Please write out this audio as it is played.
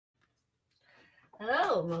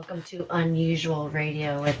Hello, welcome to Unusual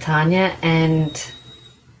Radio with Tanya. And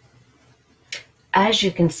as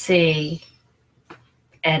you can see,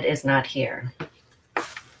 Ed is not here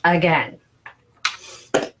again.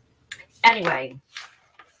 Anyway,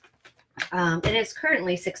 it is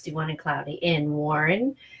currently 61 and cloudy in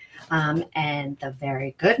Warren. And the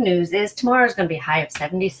very good news is tomorrow is going to be a high of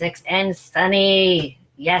 76 and sunny.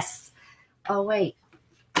 Yes. Oh, wait.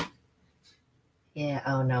 Yeah.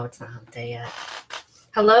 Oh, no, it's not hump day yet.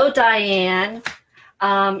 Hello, Diane.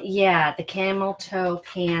 Yeah, the camel toe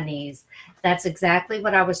panties. That's exactly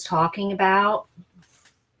what I was talking about.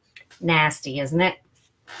 Nasty, isn't it?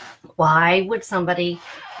 Why would somebody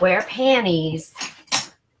wear panties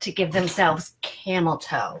to give themselves camel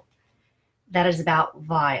toe? That is about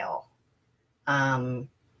vile.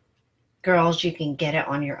 Girls, you can get it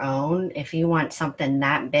on your own. If you want something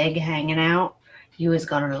that big hanging out, you is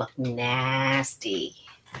going to look nasty.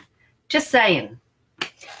 Just saying.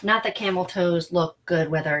 Not that camel toes look good,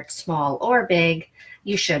 whether it's small or big.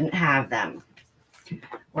 You shouldn't have them.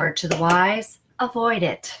 Word to the wise, avoid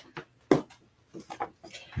it.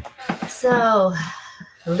 So,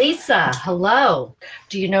 Lisa, hello.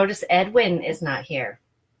 Do you notice Edwin is not here?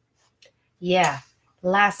 Yeah,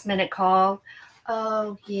 last minute call.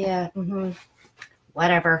 Oh, yeah,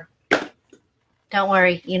 whatever. Don't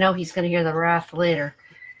worry. You know he's going to hear the wrath later.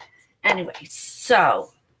 Anyway,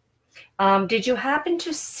 so... did you happen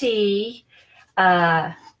to see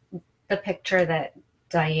the picture that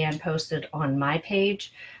Diane posted on my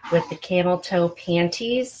page with the camel toe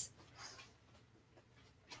panties?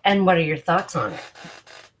 And what are your thoughts on it?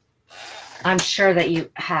 I'm sure that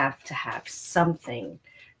you have to have something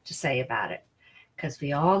to say about it, because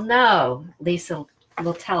we all know Lisa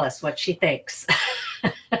will tell us what she thinks.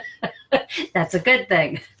 That's a good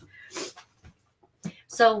thing.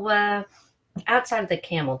 So, outside of the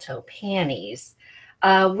camel toe panties,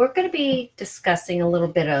 we're going to be discussing a little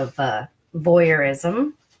bit of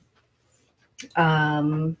voyeurism,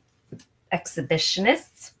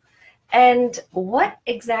 exhibitionists, and what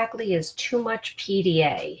exactly is too much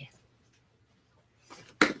PDA.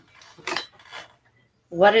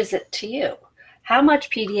 What is it to you? How much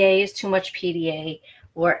PDA is too much PDA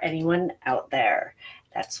for anyone out there?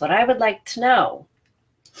 That's what I would like to know.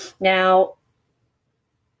 Now,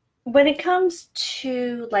 when it comes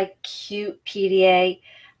to like cute PDA,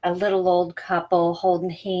 a little old couple holding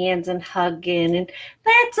hands and hugging, and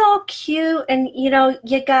that's all cute, and you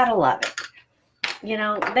gotta love it.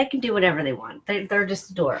 They can do whatever they want. They're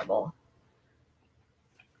just adorable.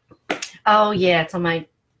 Oh yeah, it's on my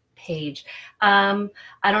page. I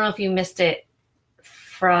don't know if you missed it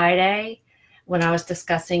Friday when I was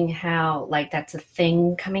discussing how that's a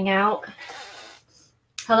thing coming out.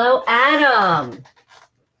 Hello, Adam.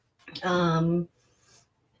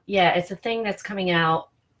 Yeah, it's a thing that's coming out.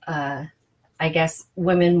 I guess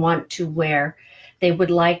women want to wear, they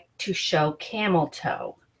would like to show camel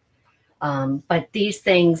toe. But these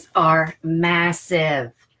things are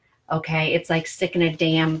massive. Okay. It's like sticking a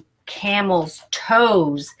damn camel's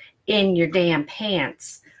toes in your damn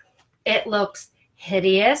pants. It looks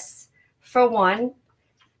hideous for one.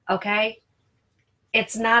 Okay.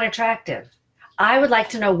 It's not attractive. I would like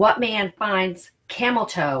to know what man finds camel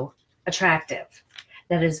toe attractive.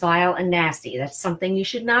 That is vile and nasty. That's something you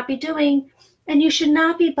should not be doing, and you should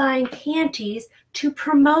not be buying panties to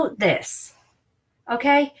promote this.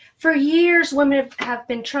 Okay? For years, women have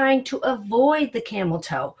been trying to avoid the camel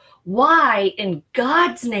toe. Why, in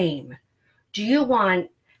God's name, do you want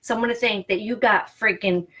someone to think that you got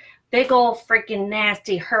freaking big old freaking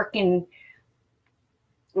nasty herkin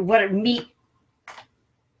meat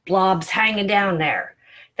blobs hanging down there?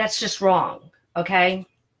 That's just wrong. Okay?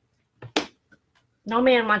 No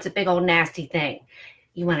man wants a big old nasty thing.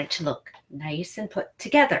 You want it to look nice and put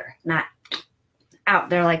together, not out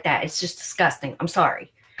there like that. It's just disgusting. I'm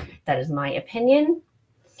sorry. That is my opinion.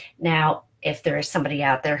 Now, if there is somebody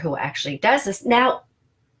out there who actually does this. Now,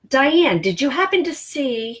 Diane, did you happen to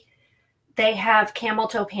see they have camel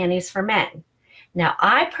toe panties for men? Now,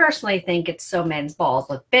 I personally think it's so men's balls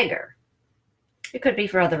look bigger. It could be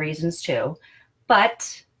for other reasons too,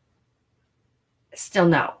 but still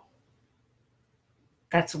no.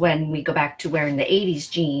 That's when we go back to wearing the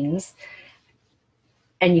 80s jeans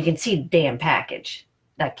and you can see the damn package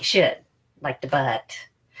like you should, like the butt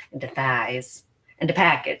and the thighs and the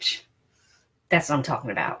package. That's what I'm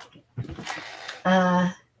talking about.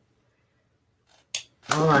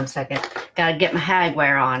 Hold on a second. Gotta get my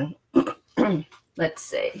hagwear on. Let's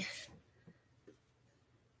see.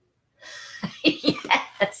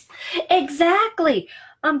 Yes, exactly.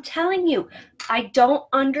 I'm telling you, I don't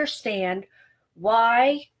understand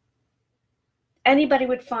why anybody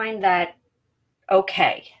would find that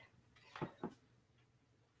okay.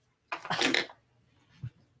 I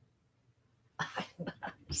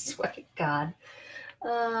swear to God.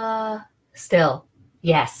 Still,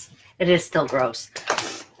 yes, it is still gross.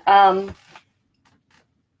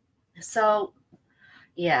 So,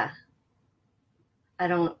 yeah, I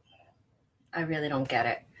really don't get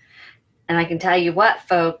it. And I can tell you what,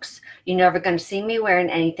 folks, you're never going to see me wearing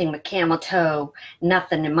anything with camel toe,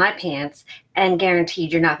 nothing in my pants, and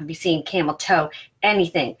guaranteed you're not going to be seeing camel toe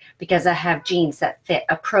anything because I have jeans that fit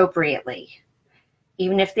appropriately.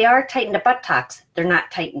 Even if they are tight in the buttocks, they're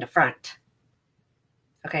not tight in the front.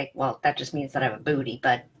 Okay, well, that just means that I have a booty,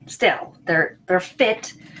 but still, they're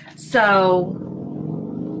fit. So,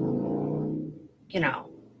 you know,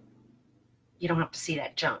 you don't have to see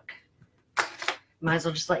that junk. Might as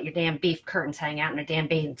well just let your damn beef curtains hang out in a damn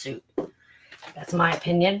bathing suit. That's my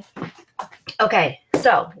opinion. Okay,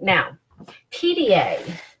 so now, PDA.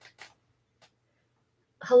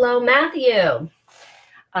 Hello, Matthew.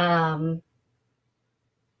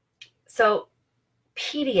 So,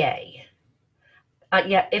 PDA.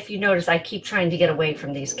 Yeah, if you notice, I keep trying to get away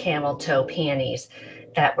from these camel toe panties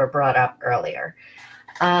that were brought up earlier.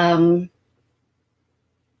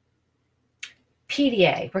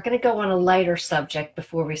 PDA, we're going to go on a lighter subject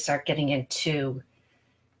before we start getting into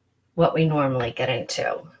what we normally get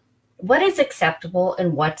into. What is acceptable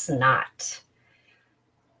and what's not?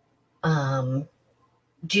 Do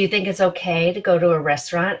you think it's okay to go to a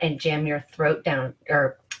restaurant and jam your throat down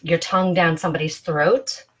or your tongue down somebody's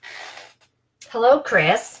throat? Hello,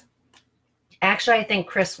 Chris. Actually, I think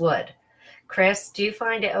Chris would. Chris, do you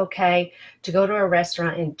find it okay to go to a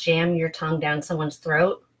restaurant and jam your tongue down someone's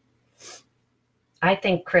throat? I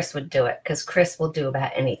think Chris would do it because Chris will do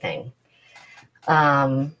about anything.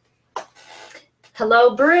 Hello,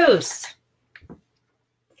 Bruce.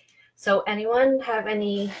 So anyone have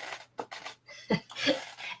any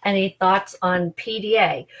thoughts on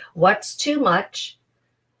PDA? What's too much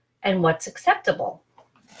and what's acceptable?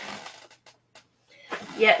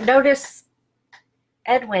 Yeah, notice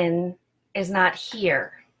Edwin is not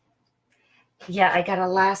here. Yeah, I got a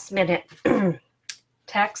last minute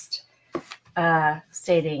text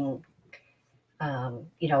stating, a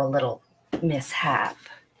little mishap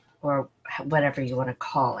or whatever you want to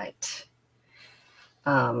call it.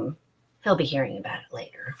 He'll be hearing about it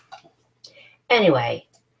later. Anyway,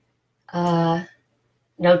 no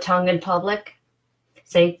tongue in public.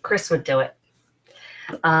 Say Chris would do it.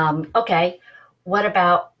 Okay. What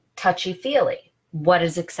about touchy-feely? What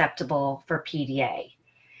is acceptable for PDA?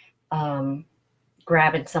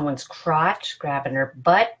 Grabbing someone's crotch, grabbing her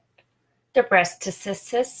butt, their breast, just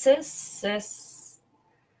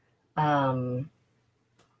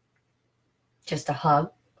a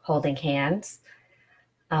hug, holding hands.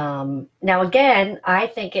 Now, again, I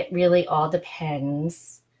think it really all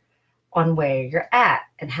depends on where you're at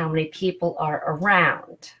and how many people are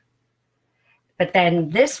around. But then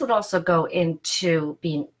this would also go into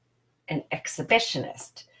being an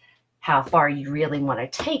exhibitionist, how far you really want to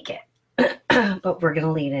take it. But we're going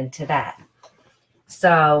to lead into that.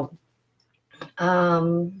 So,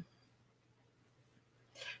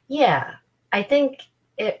 yeah, I think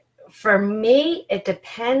for me, it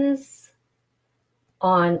depends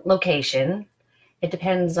on location. It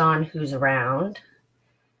depends on who's around.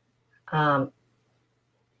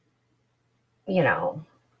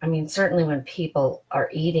 Certainly when people are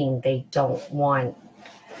eating, they don't want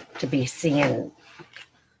to be seeing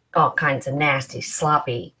all kinds of nasty,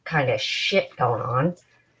 sloppy kind of shit going on.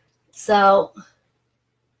 So,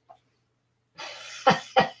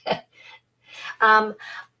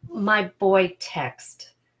 my boy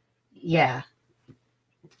text, yeah,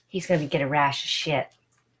 he's going to get a rash of shit.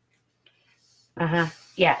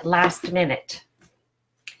 Yeah, last minute.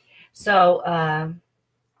 So,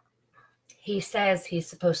 he says he's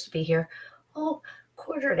supposed to be here,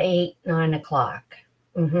 7:45, 9 o'clock.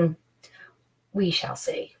 We shall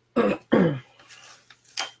see.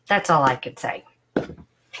 That's all I could say.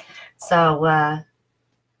 So,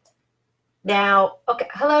 now, okay,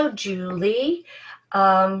 hello, Julie.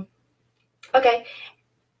 Okay.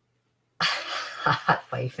 Hot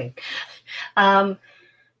waving.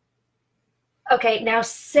 Okay, now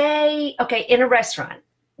say, in a restaurant.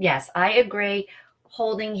 Yes, I agree.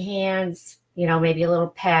 Holding hands, maybe a little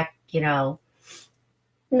peck,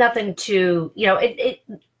 nothing too,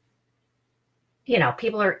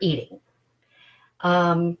 people are eating.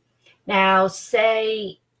 Now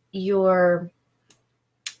say you're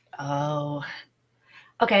at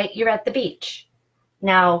the beach.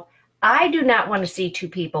 Now, I do not want to see two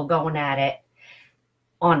people going at it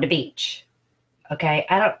on the beach. Okay,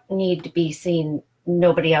 I don't need to be seeing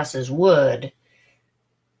nobody else's wood,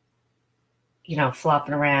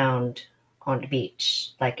 flopping around on the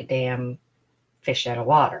beach like a damn fish out of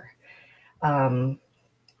water. But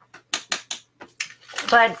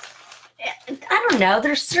I don't know.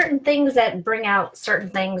 There's certain things that bring out certain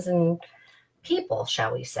things in people,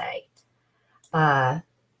 shall we say. I'm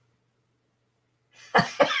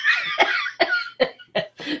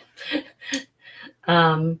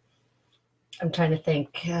trying to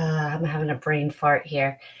think. I'm having a brain fart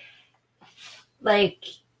here. Like,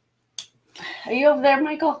 are you over there,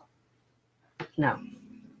 Michael? No,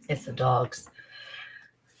 it's the dogs.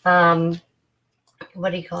 What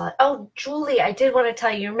do you call it? Oh, Julie, I did want to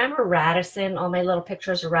tell you, remember Radisson, all my little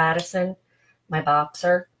pictures of Radisson, my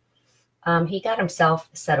boxer? He got himself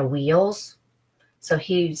a set of wheels. So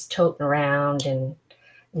he's toting around, and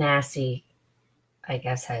Nassie, I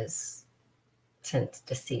guess, has since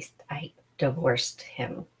deceased. I divorced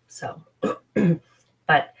him. So,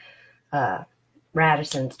 but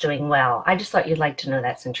Radisson's doing well. I just thought you'd like to know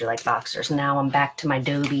that since you like boxers. Now I'm back to my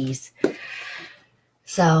dobies.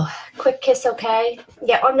 So, quick kiss, okay?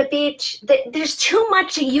 Yeah, on the beach, there's too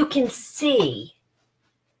much you can see.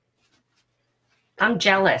 I'm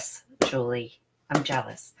jealous, Julie. I'm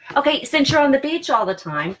jealous. Okay, since you're on the beach all the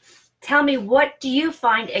time, tell me, what do you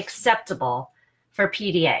find acceptable for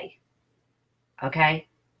PDA? Okay?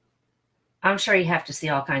 I'm sure you have to see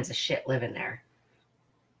all kinds of shit living there.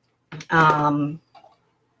 The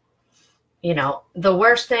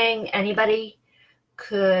worst thing anybody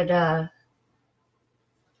could... oh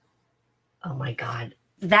my God.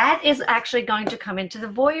 That is actually going to come into the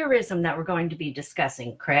voyeurism that we're going to be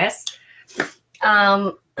discussing, Chris.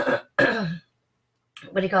 What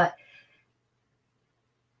do you call it?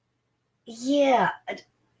 Yeah,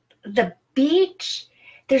 the beach,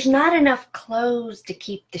 there's not enough clothes to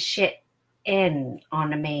keep the shit in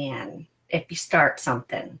on a man if you start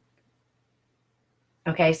something.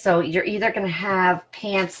 Okay, so you're either going to have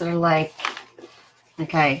pants that are like,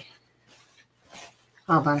 okay,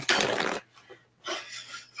 hold on.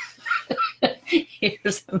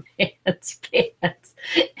 Here's a man's pants.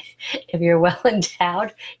 If you're well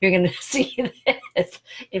endowed, you're going to see this.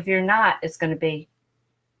 If you're not, it's going to be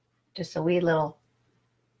just a wee little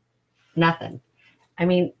nothing. I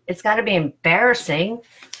mean, it's got to be embarrassing,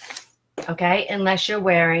 okay, unless you're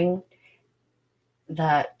wearing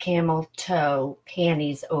the camel toe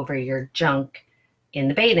panties over your junk in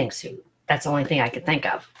the bathing suit. That's the only thing I could think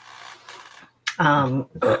of.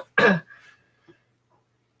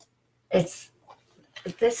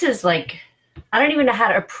 This is like, I don't even know how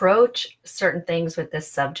to approach certain things with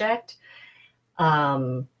this subject.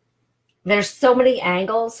 There's so many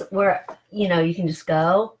angles where, you can just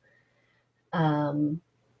go.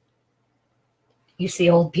 You see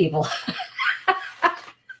old people.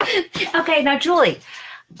 Okay, now, Julie,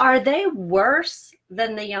 are they worse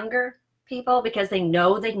than the younger people because they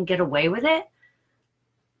know they can get away with it?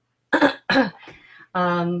 Because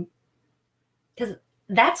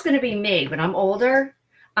that's going to be me. When I'm older,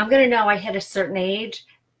 I'm going to know I hit a certain age,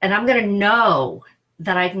 and I'm going to know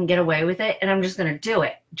that I can get away with it, and I'm just going to do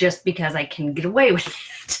it just because I can get away with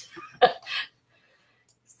it.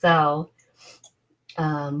 So,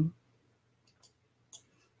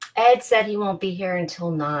 Ed said he won't be here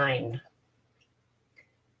until 9.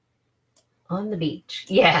 On the beach.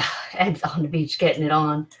 Yeah, Ed's on the beach getting it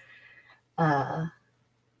on. Oh,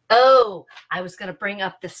 I was going to bring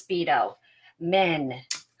up the Speedo. Men,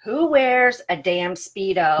 who wears a damn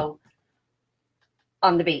Speedo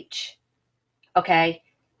on the beach? Okay?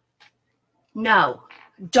 No,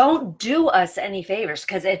 don't do us any favors,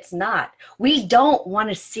 because it's not. We don't want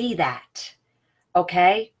to see that.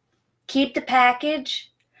 Okay? Keep the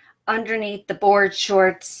package underneath the board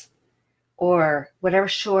shorts or whatever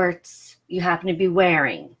shorts you happen to be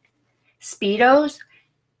wearing. Speedos?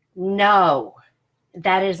 No.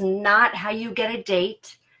 That is not how you get a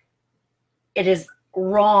date. It is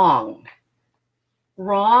wrong.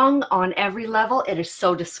 Wrong on every level. It is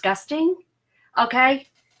so disgusting. Okay?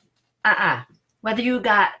 Whether you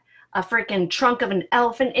got a freaking trunk of an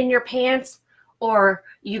elephant in your pants or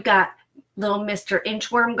you got little Mr.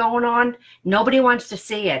 Inchworm going on, nobody wants to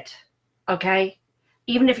see it. Okay?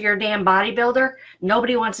 Even if you're a damn bodybuilder,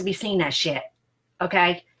 nobody wants to be seeing that shit.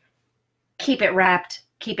 Okay? Keep it wrapped.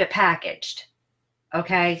 Keep it packaged.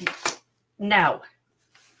 Okay? No.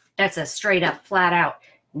 That's a straight up, flat out,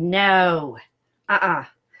 no. I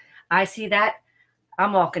see that,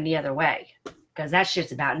 I'm walking the other way. Because that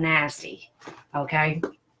shit's about nasty. Okay?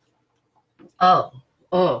 Oh.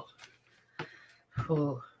 Ooh.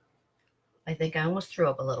 I think I almost threw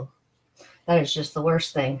up a little. That is just the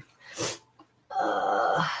worst thing.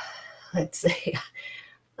 Uh, let's see.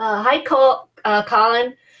 Hi,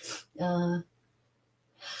 Colin. Uh,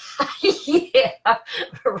 yeah,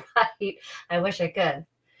 right. I wish I could.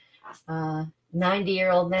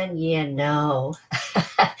 90-year-old men? Yeah, no.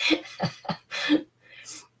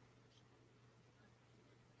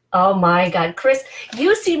 Oh my God, Chris,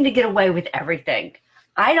 you seem to get away with everything.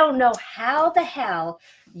 I don't know how the hell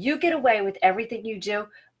you get away with everything you do,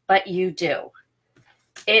 but you do.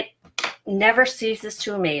 It never ceases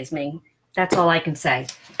to amaze me. That's all I can say.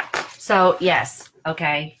 So, yes,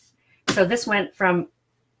 okay. So this went from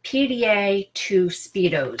PDA to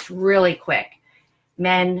Speedos really quick.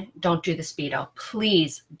 Men, don't do the Speedo.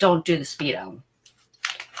 Please don't do the Speedo.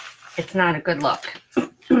 It's not a good look.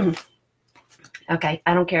 Okay,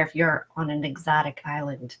 I don't care if you're on an exotic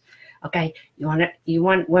island. Okay, you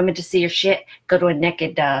want women to see your shit? Go to a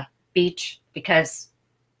naked beach, because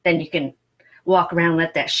then you can walk around,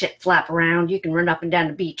 let that shit flap around. You can run up and down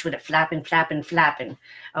the beach with it flapping, flapping, flapping.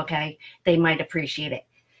 Okay, they might appreciate it.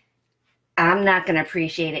 I'm not going to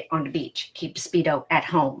appreciate it on the beach. Keep the Speedo at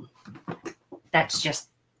home. That's just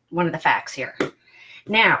one of the facts here.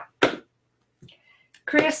 Now,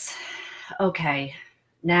 Chris, okay,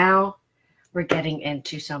 now we're getting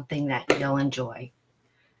into something that you'll enjoy,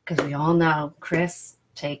 because we all know Chris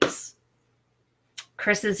is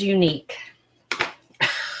unique.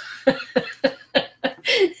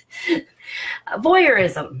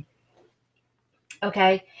 Voyeurism.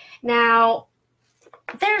 Okay, now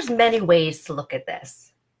there's many ways to look at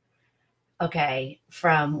this. Okay,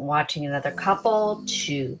 from watching another couple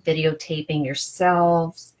to videotaping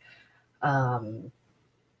yourselves, do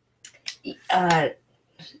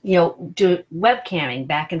webcamming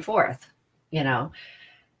back and forth,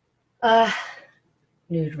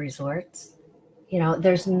 nude resorts.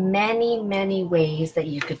 There's many, many ways that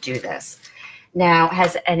you could do this. Now,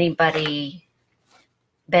 has anybody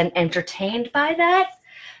been entertained by that?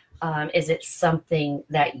 Is it something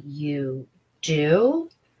that you do?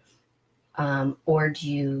 Or do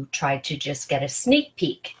you try to just get a sneak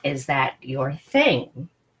peek? Is that your thing?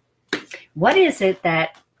 What is it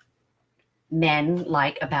that men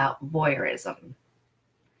like about voyeurism?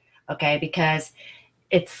 Okay, because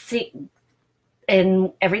it's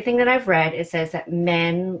in everything that I've read, it says that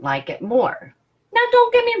men like it more. Now,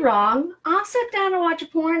 don't get me wrong. I'll sit down and watch a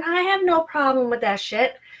porn. I have no problem with that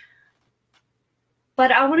shit.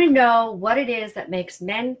 But I want to know what it is that makes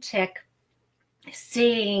men tick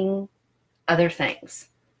seeing other things.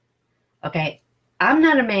 Okay, I'm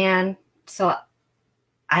not a man, so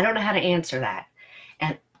I don't know how to answer that.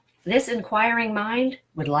 And this inquiring mind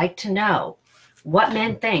would like to know what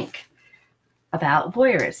men think about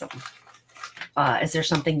voyeurism. Is there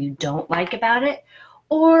something you don't like about it?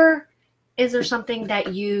 Or is there something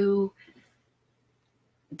that you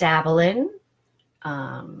dabble in?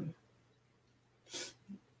 The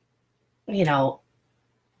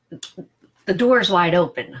door's wide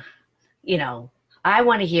open. I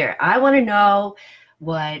want to hear. I want to know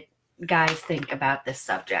what guys think about this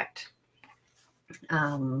subject.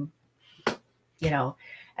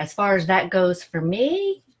 As far as that goes for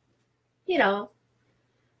me, you're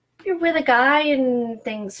with a guy and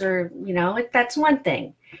things are, that's one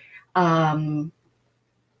thing. But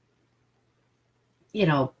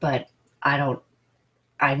I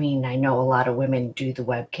know a lot of women do the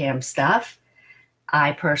webcam stuff.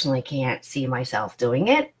 I personally can't see myself doing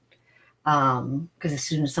it. Because as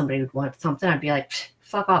soon as somebody would want something, I'd be like,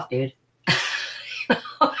 fuck off, dude.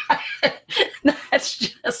 That's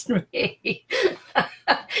just me.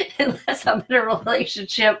 Unless I'm in a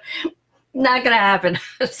relationship, not gonna happen.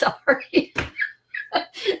 Sorry.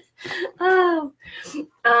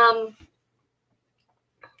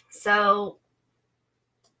 So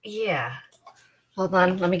yeah. Hold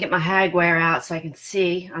on, let me get my hagware out so I can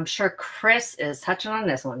see. I'm sure Chris is touching on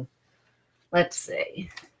this one. Let's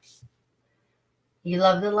see. You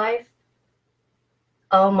love the life?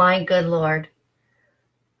 Oh my good Lord.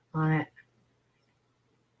 On it.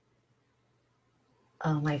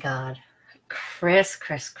 Oh my God. Chris.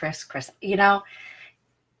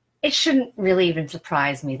 It shouldn't really even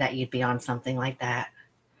surprise me that you'd be on something like that.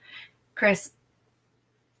 Chris,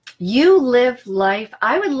 you live life.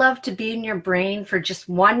 I would love to be in your brain for just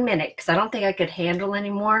 1 minute, because I don't think I could handle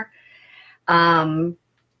anymore. And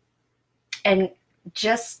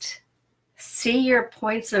just see your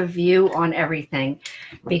points of view on everything,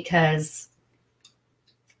 because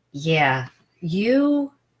I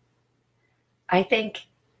think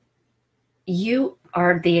you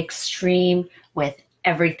are the extreme with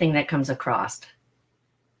everything that comes across.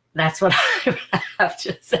 That's what I have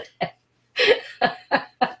to say.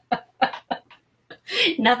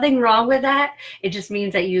 Nothing wrong with that. It just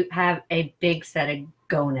means that you have a big set of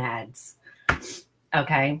gonads.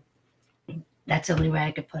 Okay? That's the only way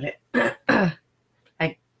I could put it.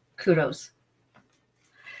 Kudos.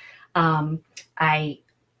 I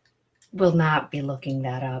will not be looking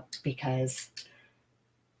that up because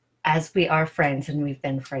as we are friends and we've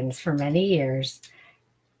been friends for many years,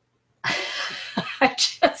 I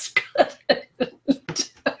just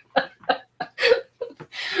couldn't.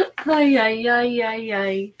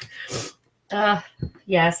 Ay.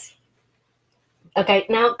 Yes. Okay,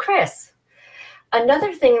 now, Chris,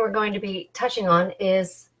 another thing we're going to be touching on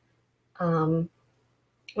is,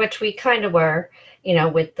 which we kind of were,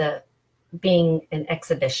 with the being an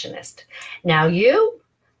exhibitionist. Now, you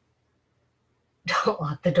don't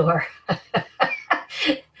lock the door.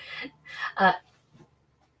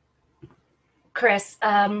 Chris,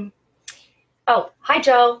 oh, hi,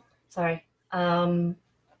 Joe. Sorry.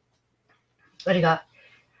 What do you got?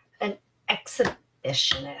 An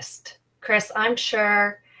exhibitionist. Chris, I'm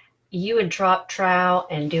sure you would drop trow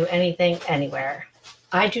and do anything anywhere.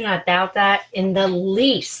 I do not doubt that in the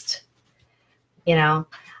least. Hello,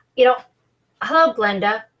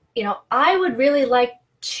 Glenda. I would really like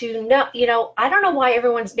to know, I don't know why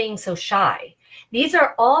everyone's being so shy. These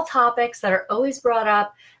are all topics that are always brought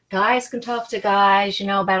up. Guys can talk to guys,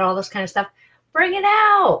 about all this kind of stuff. Bring it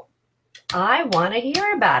out. I want to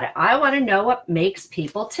hear about it. I want to know what makes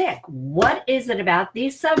people tick. What is it about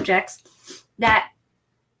these subjects that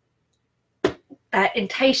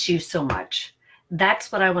entice you so much?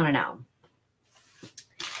 That's what I want to know.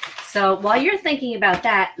 So while you're thinking about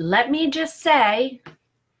that, let me just say,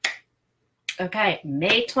 okay,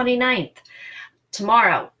 May 29th,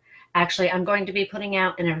 tomorrow, actually, I'm going to be putting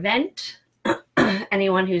out an event.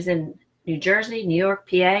 Anyone who's in New Jersey, New York,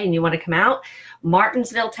 PA, and you want to come out,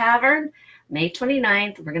 Martinsville Tavern, May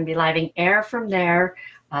 29th. We're going to be living air from there.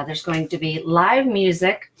 There's going to be live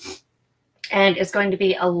music, and it's going to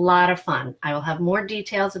be a lot of fun. I will have more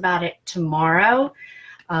details about it tomorrow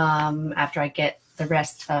after I get the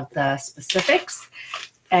rest of the specifics.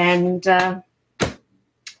 And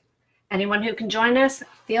anyone who can join us,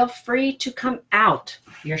 feel free to come out.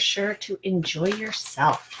 You're sure to enjoy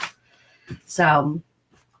yourself. So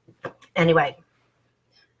anyway,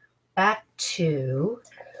 back to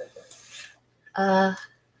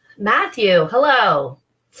Matthew. Hello.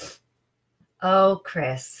 Oh,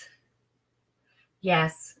 Chris.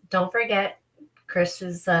 Yes, don't forget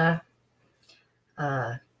Chris's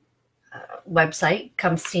website.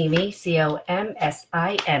 Come see me, comsime.com.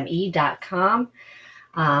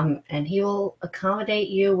 And he will accommodate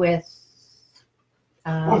you with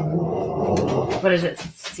what is it?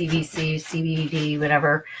 CBC, CBD,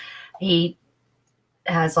 whatever. He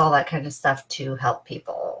has all that kind of stuff to help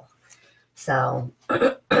people. So,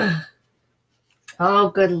 oh,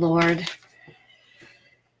 good Lord.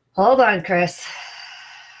 Hold on, Chris.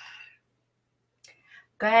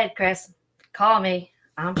 Go ahead, Chris. Call me.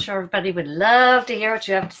 I'm sure everybody would love to hear what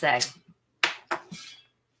you have to say.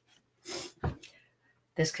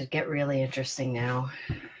 This could get really interesting now.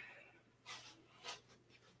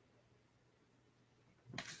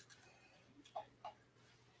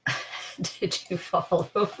 Did you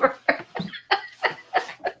fall over?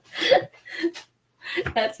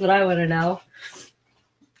 That's what I want to know.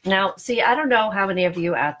 Now, see, I don't know how many of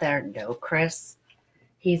you out there know Chris.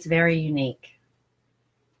 He's very unique.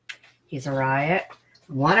 He's a riot.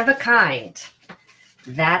 One of a kind.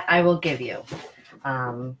 That I will give you.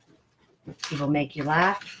 He will make you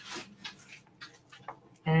laugh.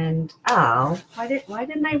 And, oh, why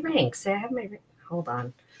didn't I ring? Say I have my ring. Hold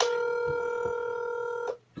on.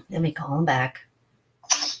 Let me call him back.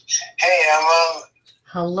 Hey, Emma.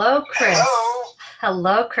 Hello, Chris. Hello.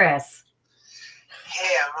 Hello, Chris.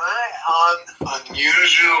 Hey, am I on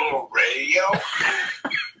unusual radio?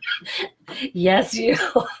 Yes, you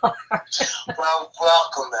are. Well,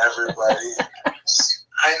 welcome, everybody.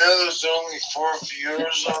 I know there's only 4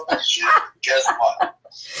 viewers on this shit. Guess what?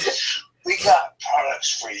 We got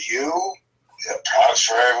products for you. We got products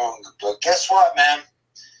for everyone. But guess what, man?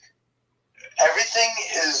 Everything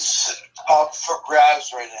is up for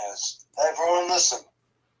grabs right now. Everyone listen.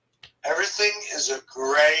 Everything is a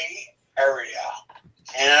gray area.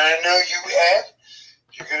 And I know you, Ed,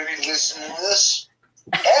 you're going to be listening to this.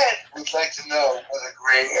 Ed would like to know what a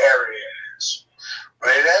gray area is.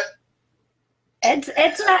 Right, Ed?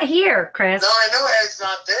 Ed's not here, Chris. No, I know Ed's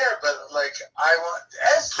not there, but I want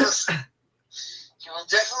Ed's listen. You will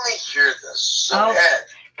definitely hear this. So Ed,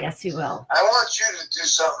 yes, you will. I want you to do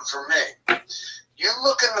something for me. You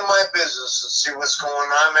look into my business and see what's going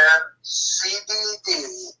on, man.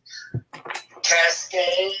 CBD,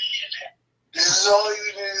 Cascade, This is all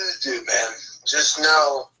you need to do, man. Just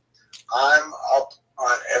know I'm up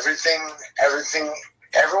on everything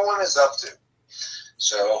everyone is up to.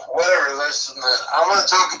 So, whatever, listen, I want to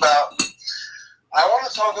talk about,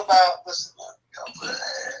 listen,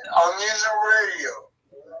 on music radio,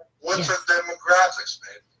 what's our demographics,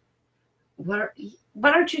 man?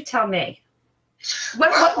 Why don't you tell me?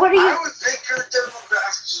 What are you? I would think your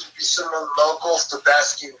demographics would be some local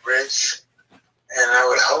Tabasco Bridge, and I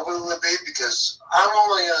would hope it would be, because I'm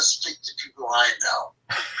only going to speak to people I know.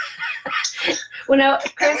 Well, no,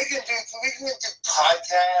 Chris, and we can do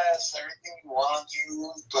podcasts, everything you want to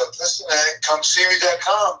do, but listen, man,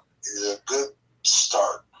 comesee.com is a good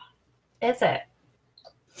start. Is it?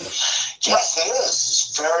 Yes, it is.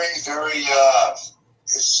 It's very, very,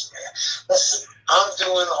 listen, I'm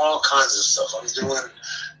doing all kinds of stuff. I'm doing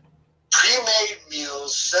pre-made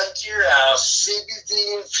meals sent to your house,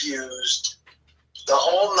 CBD infused, the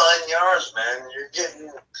whole 9 yards, man. You're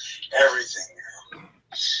getting everything.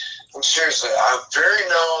 I'm seriously, I'm very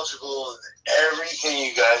knowledgeable in everything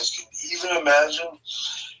you guys can even imagine.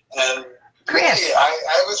 And Chris, really,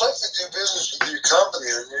 I would like to do business with your company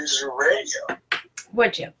on User Radio.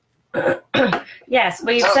 Would you? Yes.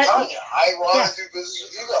 Well, you I'm said. telling you, I want to do business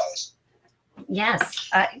with you guys. Yes.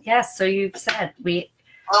 Yes. So you've said we.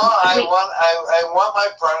 No, I want my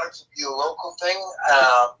product to be a local thing.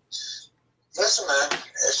 Listen, man,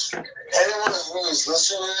 if anyone who is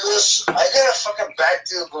listening to this, I got a fucking back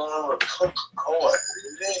deal going on with Coca-Cola.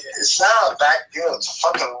 It's not a back deal, it's a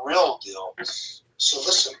fucking real deal. So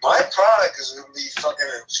listen, my product is going to be fucking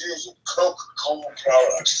infused with Coca-Cola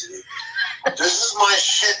products, dude. This is my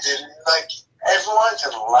shit, dude. Like, everyone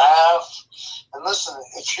can laugh. And listen,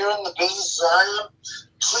 if you're in the business I am,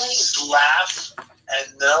 please laugh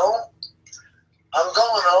and know I'm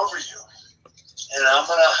going over you. And I'm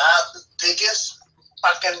going to have the biggest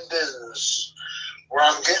fucking business where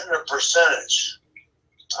I'm getting a percentage.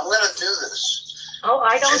 I'm going to do this. Oh,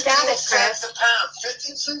 I don't doubt it, 15 Chris. cents a pound.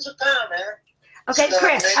 15 cents a pound, man. Okay,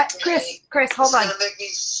 Chris, hold on. It's going to make me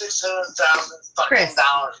 $600,000 fucking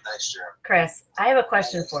dollars next year. Chris, I have a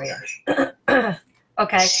question for you.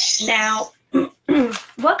 Okay, now,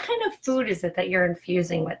 what kind of food is it that you're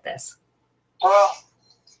infusing with this? Well,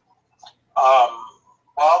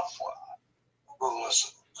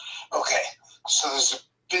 listen. Okay, so there's a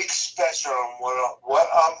big spectrum on what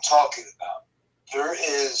I'm talking about. There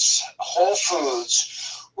is Whole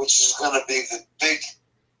Foods, which is going to be the big.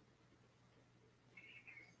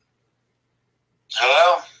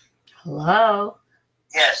 Hello? Hello?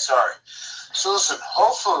 Yeah, sorry. So listen,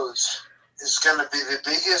 Whole Foods is going to be the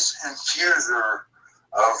biggest infuser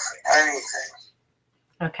of anything.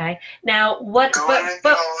 Okay. Now, what? Going into a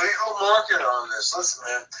legal market on this. Listen,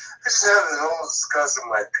 man, I just had this whole discussion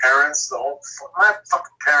with my parents. My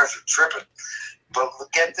fucking parents are tripping. But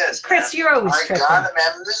get this, Chris, man. you're always tripping. I got it,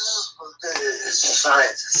 man. This is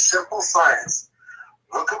science. It's simple science.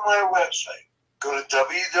 Look at my website. Go to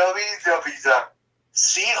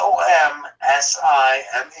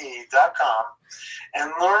www.comsime.com and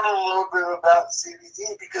learn a little bit about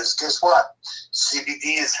CBD, because guess what?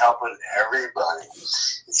 CBD is helping everybody.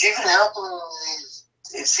 It's even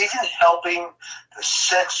helping the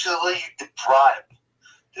sexually deprived.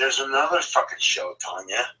 There's another fucking show,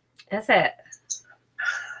 Tanya. Is it?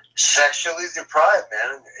 Sexually deprived,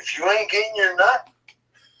 man. If you ain't getting your nut,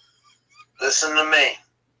 listen to me.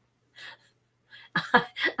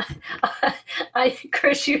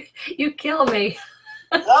 Chris, you kill me.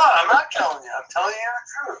 No, I'm not killing you. I'm telling you the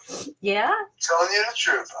truth. Yeah? I'm telling you the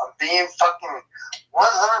truth. I'm being fucking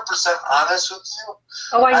 100% honest with you.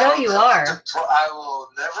 Oh, I know you are. I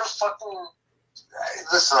will never fucking...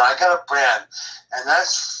 Listen, I got a brand, and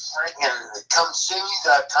that's freaking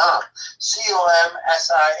comesime.com.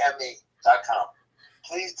 COMSIME.com.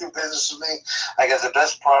 Please do business with me. I got the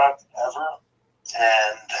best product ever.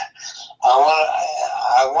 And I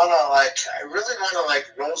really want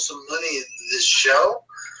to roll some money into this show,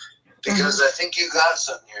 because I think you got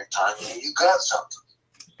something here, Tanya. You got something.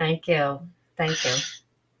 Thank you.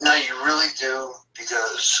 No, you really do,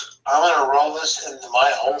 because I'm going to roll this into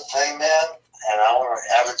my whole thing, man, and I want to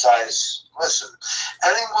advertise. Listen,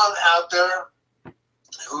 anyone out there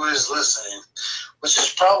who is listening, which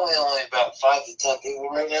is probably only about 5 to 10 people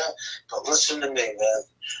right now, but listen to me, man.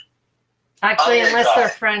 Actually, unless they're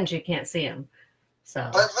friends, you can't see them. So.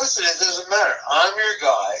 But listen, it doesn't matter. I'm your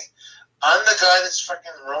guy. I'm the guy that's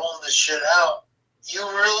freaking rolling this shit out. You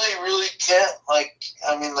really, really can't,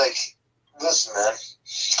 listen, man.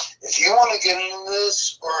 If you want to get into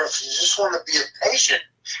this, or if you just want to be a patient,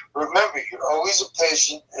 remember, you're always a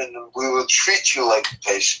patient, and we will treat you like a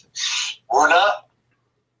patient. We're not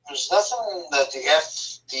There's nothing that the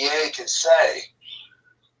FDA can say.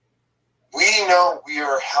 We know we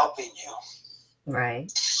are helping you.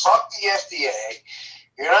 Right. Fuck the FDA.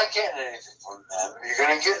 You're not getting anything from them. You're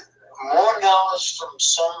going to get more knowledge from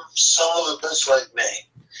some of the bitch like me.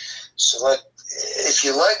 So, like, if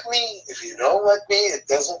you like me, if you don't like me, it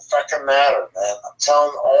doesn't fucking matter, man. I'm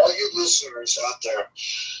telling all you listeners out there,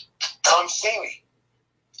 come see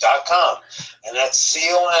me.com. And that's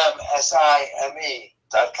COMSIME.com.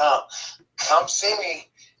 Come see me,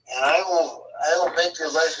 and I will make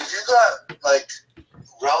your life. If you got, like,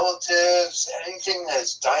 relatives, anything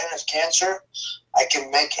that's dying of cancer, I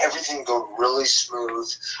can make everything go really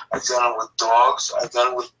smooth. I've done it with dogs. I've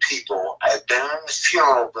done it with people. I've been in the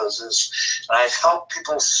funeral business, and I've helped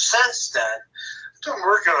people since then. I've been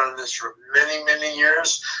working on this for many, many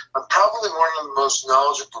years. I'm probably one of the most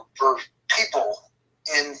knowledgeable people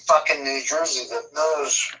in fucking New Jersey that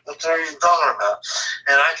knows what they're even talking about.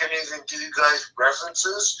 And I can even give you guys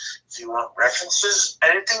references. If you want references,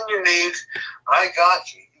 anything you need, I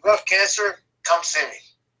got you. You got cancer? Come see me.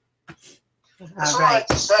 That's all I have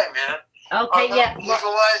to say, man. Okay, I'm not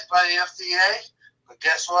legalized by the FDA, but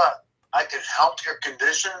guess what? I can help your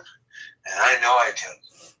condition, and I know I can.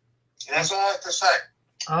 And that's all I have to say.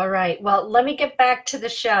 All right. Well, let me get back to the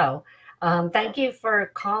show. Thank you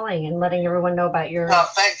for calling and letting everyone know about your... No,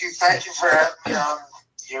 thank you. Thank you for having me on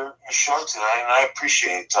your show tonight, and I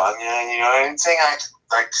appreciate it, Tanya. And, you know, anything I could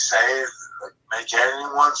like to say, like, make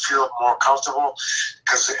anyone feel more comfortable,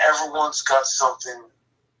 because everyone's got something.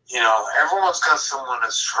 You know, everyone's got someone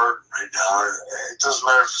that's hurting right now. It doesn't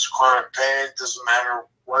matter if it's chronic pain. It doesn't matter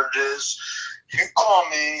what it is. You call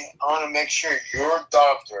me. I want to make sure your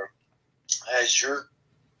doctor has your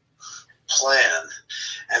plan.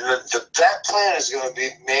 And that plan is going to be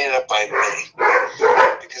made up by me.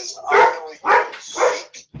 Because I know what you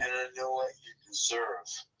seek and I know what you deserve.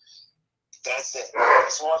 That's it.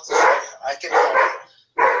 That's all I have to say. I can help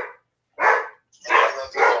you. And I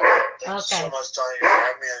love you all. Thank you so much, Tony, for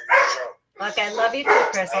having me on your show. Okay, I love you too,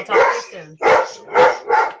 Chris. I'll talk to you soon. Okay.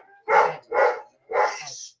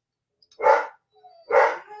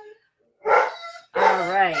 All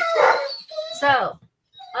right. So,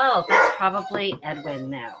 that's probably Edwin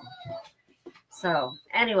now. So,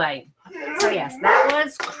 anyway. So, yes, that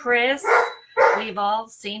was Chris. We've all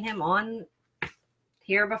seen him on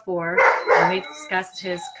here before. And we've discussed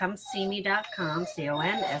his comeseeme.com,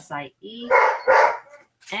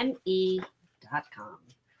 COMSIEME.com.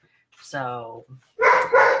 So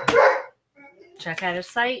check out his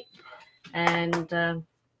site, and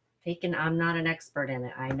I'm not an expert in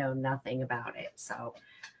it. I know nothing about it. So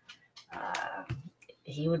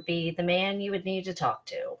he would be the man you would need to talk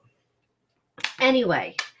to.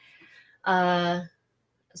 Anyway,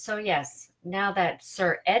 so yes, now that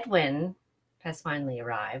Sir Edwin has finally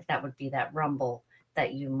arrived, that would be that rumble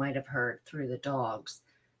that you might have heard through the dogs,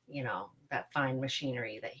 you know, that fine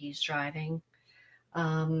machinery that he's driving.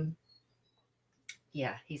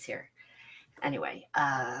 Yeah, he's here. Anyway,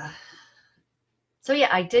 so yeah,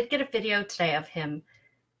 I did get a video today of him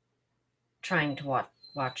trying to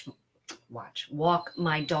walk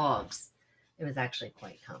my dogs. It was actually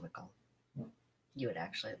quite comical. You would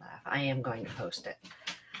actually laugh. I am going to post it.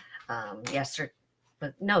 Yesterday,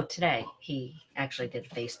 but no, today he actually did a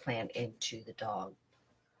face plant into the dog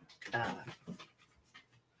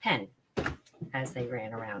pen as they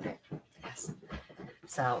ran around it. Yes.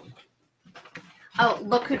 So, oh,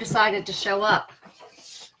 look who decided to show up.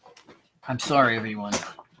 I'm sorry, everyone.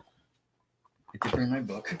 I did bring my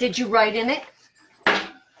book. Did you write in it?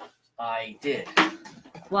 I did.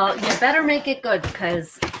 Well, you better make it good,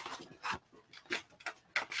 because...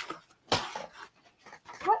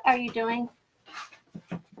 What are you doing?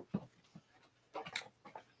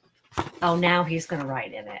 Oh, now he's going to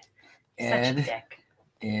write in it. Ed Such a dick.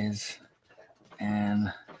 Is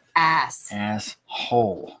an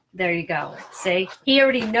asshole. There you go. See? He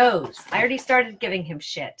already knows. I already started giving him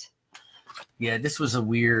shit. Yeah, this was a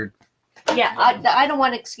weird... Yeah, I don't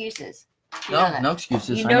want excuses. No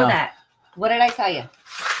excuses. You know that. What did I tell you?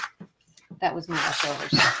 That was my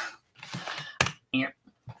leftovers. Yeah.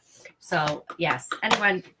 So, yes.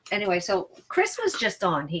 Anyway, so Chris was just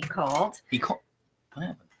on. He called. What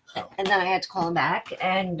happened? Oh. And then I had to call him back,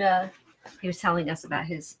 and he was telling us about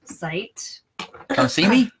his site. Come see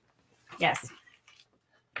me? Yes.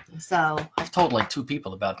 So I've told like 2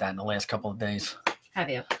 people about that in the last couple of days. Have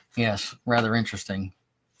you? Yes, rather interesting.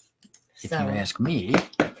 If you ask me.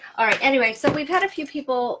 All right. Anyway, so we've had a few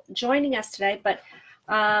people joining us today, but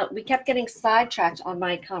we kept getting sidetracked on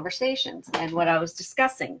my conversations and what I was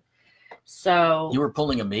discussing. So you were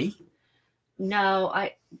pulling a me? No,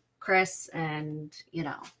 Chris, and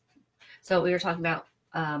So we were talking about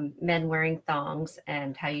men wearing thongs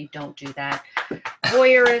and how you don't do that.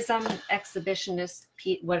 Voyeurism, exhibitionist,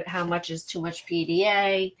 how much is too much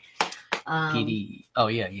PDA? PD. Oh,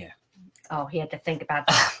 yeah. Oh, he had to think about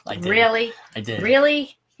that. I did. Really? I did.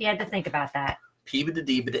 Really? He had to think about that. Peebada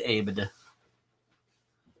deebada abada.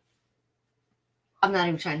 I'm not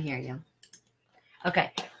even trying to hear you.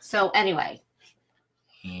 Okay. So anyway,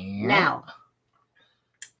 now,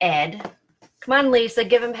 Ed, come on, Lisa,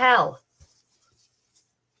 give him hell.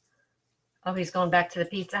 Oh, he's going back to the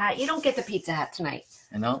Pizza Hut. You don't get the Pizza Hut tonight.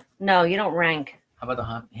 I know. No, you don't rank. How about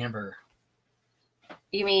the hamburger?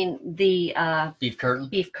 You mean the Beef curtain?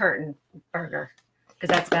 Beef curtain burger, because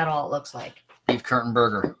that's about all it looks like. Beef curtain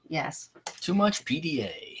burger. Yes. Too much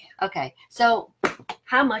PDA. Okay. So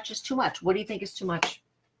how much is too much? What do you think is too much?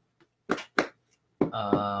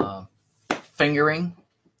 Fingering.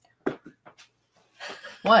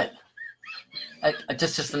 What?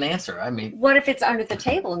 Just an answer. I mean, what if it's under the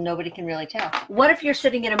table and nobody can really tell? What if you're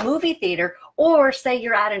sitting in a movie theater, or say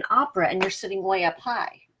you're at an opera and you're sitting way up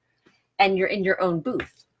high and you're in your own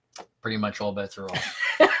booth? Pretty much all bets are off.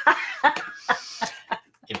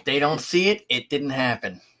 If they don't see it, it didn't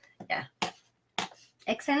happen. Yeah.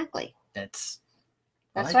 Exactly. That's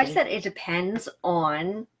why I said it depends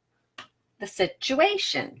on the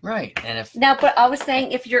situation. Right. And but I was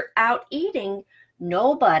saying, if you're out eating,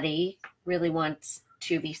 nobody really wants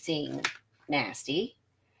to be seen nasty.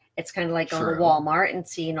 It's kind of like going to Walmart and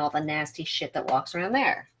seeing all the nasty shit that walks around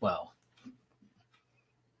there. Well,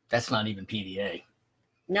 that's not even PDA.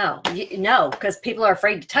 No, because people are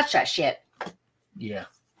afraid to touch that shit. Yeah.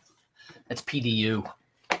 That's PDU.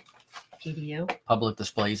 PDU? Public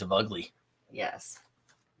displays of ugly. Yes.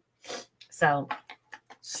 So.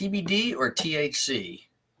 CBD or THC?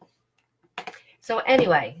 So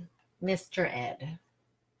anyway, Mr. Ed.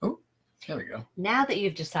 Oh, there we go. Now that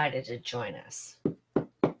you've decided to join us.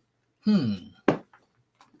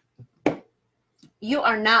 You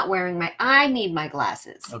are not wearing I need my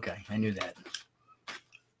glasses. Okay, I knew that.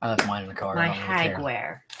 I left mine in the car. My hag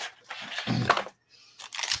wear.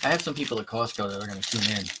 I have some people at Costco that are going to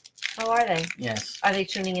tune in. Oh, are they? Yes. Are they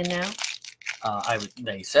tuning in now?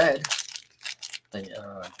 They said,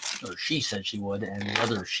 or she said she would, and the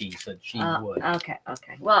other she said she would. Okay.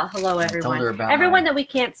 Well, hello everyone. Told her about everyone that we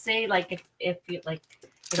can't see, like if you like,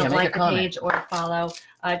 you don't like the page or follow,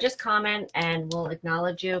 just comment and we'll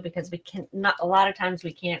acknowledge you, because we can not. A lot of times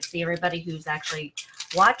we can't see everybody who's actually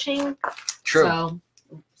watching. True.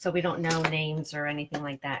 So we don't know names or anything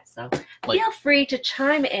like that. So feel free to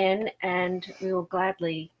chime in and we will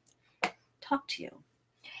gladly talk to you.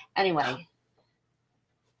 Anyway,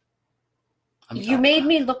 you made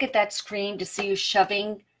me look at that screen to see you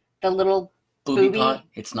shoving the little booby pot.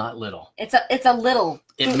 It's not little. It's a little.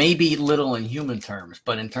 It may be little in human terms,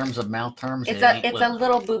 but in terms of mouth terms, it's a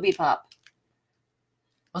little booby pop.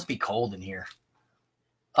 Must be cold in here.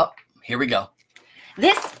 Oh, here we go.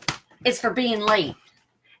 This is for being late.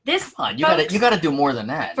 This you gotta do more than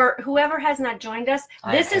that. For whoever has not joined us,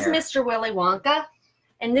 this is Mr. Willy Wonka,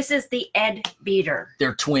 and this is the Ed Beater.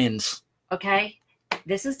 They're twins. Okay,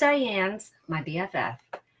 this is Diane's, my BFF.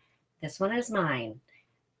 This one is mine.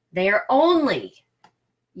 They are only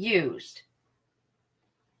used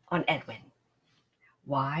on Edwin.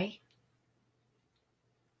 Why?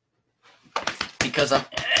 Because I'm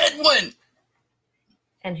Edwin.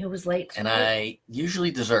 And who was late? And I usually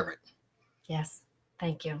deserve it. Yes.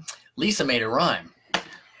 Thank you. Lisa made a rhyme.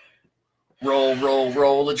 Roll, roll,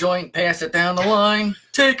 roll a joint, pass it down the line.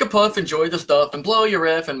 Take a puff, enjoy the stuff, and blow your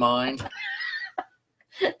effing mind.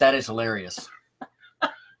 That is hilarious.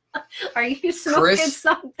 Are you smoking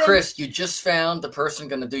something? Chris, you just found the person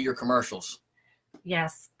going to do your commercials.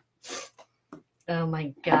 Yes. Oh,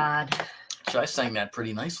 my God. So I sang that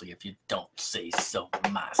pretty nicely, if you don't say so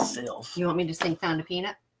myself. You want me to sing Found a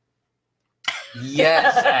Peanut?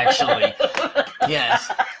 Yes, actually. Yes.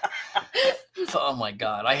 Oh my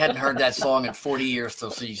God. I hadn't heard that song in 40 years till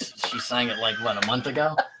she sang it like, what, a month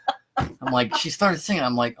ago? I'm like, she started singing.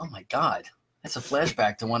 I'm like, oh my God. That's a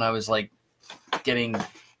flashback to when I was like getting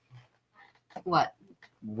what?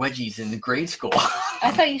 Wedgies in grade school.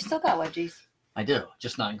 I thought you still got wedgies. I do,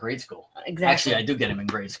 just not in grade school. Exactly. Actually, I do get them in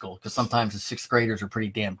grade school because sometimes the sixth graders are pretty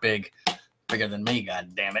damn big. Bigger than me,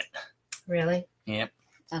 God damn it. Really? Yep.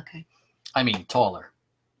 Okay. I mean, taller.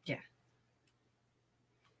 Yeah.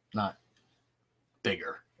 Not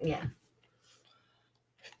bigger. Yeah.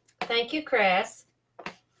 Thank you, Chris.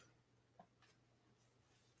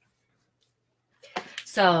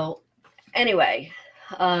 So, anyway,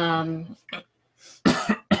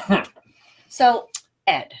 so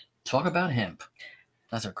Ed. Talk about hemp.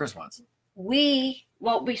 That's what Chris wants. we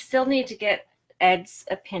still need to get Ed's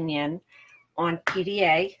opinion on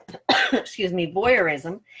PDA, excuse me,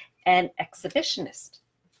 voyeurism and exhibitionist.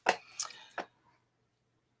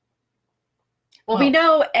 Well, we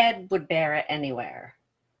know Ed would bear it anywhere.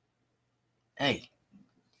 Hey,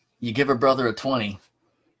 you give a brother a 20,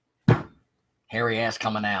 hairy ass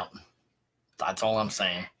coming out. That's all I'm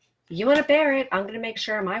saying. You want to bear it, I'm going to make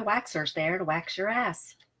sure my waxer's there to wax your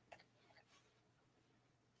ass.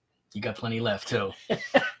 You got plenty left, too.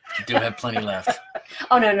 You do have plenty left.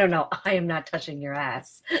 Oh, no. I am not touching your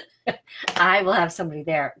ass. I will have somebody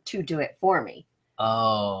there to do it for me.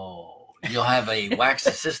 Oh, you'll have a wax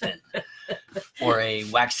assistant or a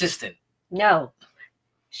waxistant. No,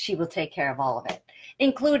 she will take care of all of it,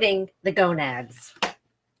 including the gonads.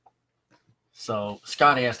 So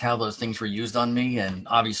Scott asked how those things were used on me, and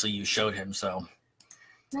obviously you showed him, so.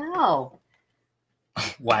 No.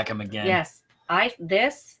 Whack him again. Yes.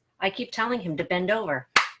 I keep telling him to bend over.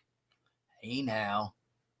 Hey now.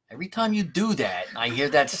 Every time you do that, I hear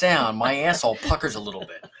that sound, my asshole puckers a little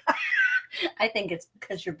bit. I think it's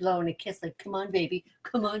because you're blowing a kiss like, come on, baby.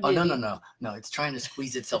 Come on, baby. Oh, no. It's trying to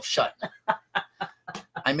squeeze itself shut.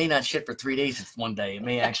 I may not shit for 3 days one day. It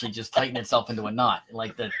may actually just tighten itself into a knot.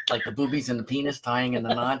 Like the boobies and the penis tying in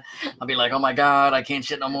the knot. I'll be like, oh my God, I can't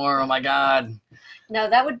shit no more. Oh my God. No,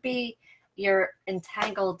 that would be your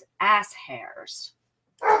entangled ass hairs.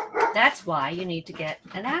 That's why you need to get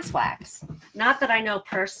an ass wax. Not that I know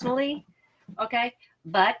personally, okay?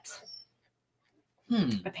 But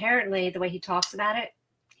apparently the way he talks about it,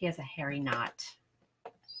 he has a hairy knot.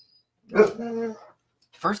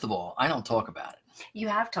 First of all, I don't talk about it. You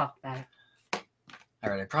have talked about it.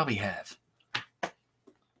 All right, I probably have.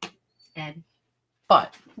 Ed,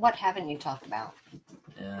 but what haven't you talked about?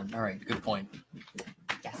 All right, good point.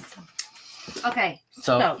 Yes. Okay,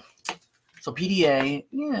 So PDA,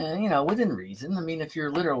 yeah, within reason. I mean, if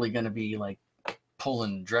you're literally going to be like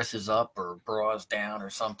pulling dresses up or bras down or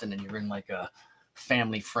something and you're in like a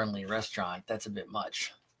family-friendly restaurant, that's a bit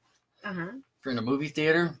much. Uh-huh. If you're in a movie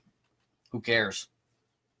theater, who cares?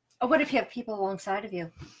 Or what if you have people alongside of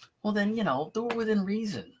you? Well, then, do it within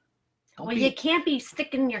reason. You can't be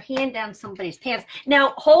sticking your hand down somebody's pants.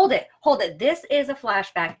 Now, hold it. This is a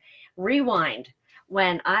flashback. Rewind.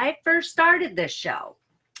 When I first started this show,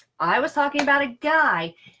 I was talking about a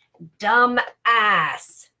guy, dumb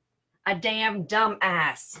ass. A damn dumb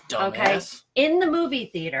ass. Dumb okay? Ass? In the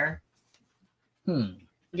movie theater.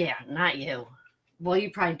 Yeah, not you. Well,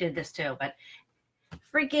 you probably did this too, but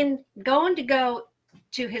freaking going to go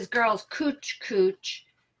to his girl's cooch.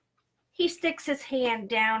 He sticks his hand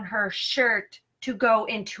down her shirt to go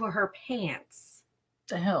into her pants.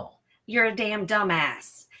 The hell? You're a damn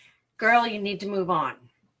dumbass. Girl, you need to move on.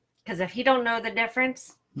 Because if you don't know the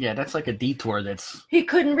difference... Yeah, that's like a detour He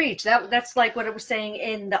couldn't reach. That's like what it was saying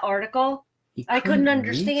in the article. I couldn't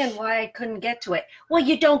understand why I couldn't get to it. Well,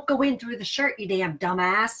 you don't go in through the shirt, you damn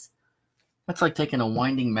dumbass. That's like taking a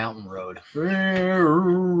winding mountain road.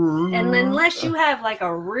 And unless you have like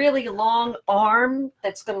a really long arm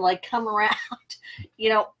that's going to like come around,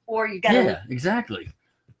 or you got to... Yeah, exactly.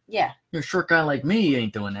 Yeah. You're a short guy like me, you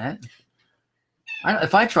ain't doing that.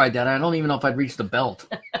 If I tried that, I don't even know if I'd reach the belt.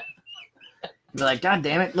 You'd be like, God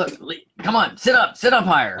damn it, look, come on, sit up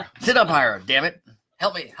higher, damn it.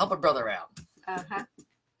 Help a brother out. Uh-huh.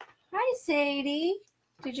 Hi, Sadie.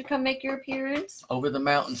 Did you come make your appearance? Over the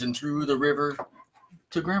mountains and through the river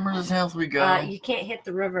to grandmother's house we go. You can't hit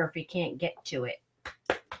the river if you can't get to it.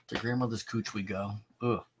 To grandmother's cooch we go.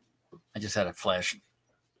 Ugh. I just had a flash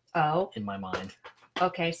in my mind.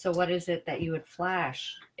 Okay, so what is it that you would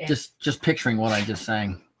flash? Just picturing what I just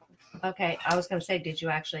sang. Okay, I was going to say, did you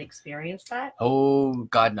actually experience that? Oh,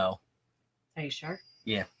 God, no. Are you sure?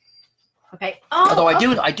 Yeah. Okay. Although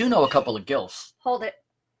I do know a couple of gilfs. Hold it.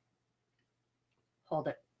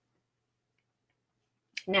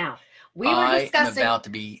 Now, we were discussing... I'm about to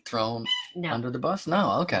be thrown under the bus?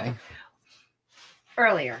 No, okay.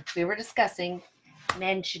 Earlier, we were discussing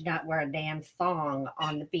men should not wear a damn thong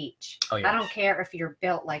on the beach. Oh, yeah. I don't care if you're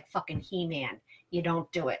built like fucking He-Man. You don't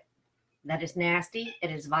do it. That is nasty.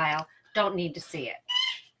 It is vile. Don't need to see it.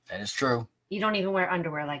 That is true. You don't even wear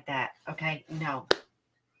underwear like that, okay? No.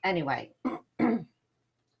 Anyway.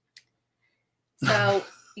 So,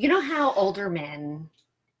 you know how older men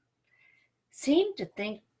seem to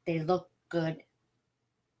think they look good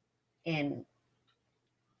in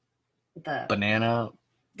the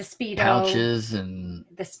Speedo pouches and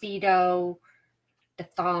the Speedo, the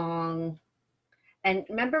thong. And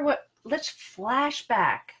remember let's flash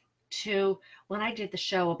back to when I did the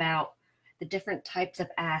show about the different types of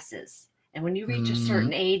asses. And when you reach a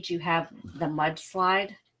certain age, you have the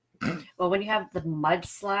mudslide. Well, when you have the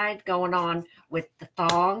mudslide going on with the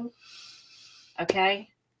thong, okay,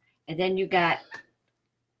 and then you got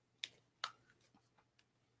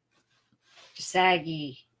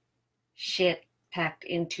saggy shit packed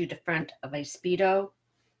into the front of a Speedo,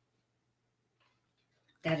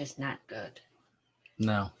 that is not good.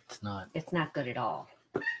 No, it's not. It's not good at all.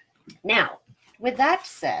 Now, with that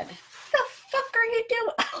said, what the fuck are you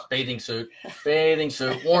doing? Bathing suit. Bathing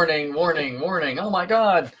suit. Warning, warning, warning. Oh my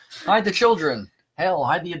God. Hide the children. Hell,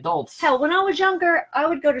 hide the adults. Hell, when I was younger, I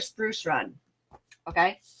would go to Spruce Run.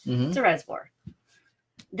 Okay? It's a reservoir.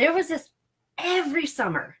 There was this, every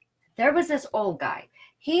summer, there was this old guy.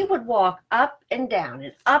 He would walk up and down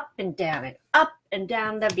and up and down and up and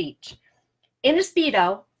down the beach in a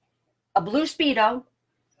Speedo, a blue Speedo,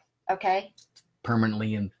 okay?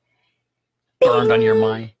 Permanently and burned on your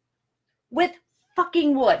mind. With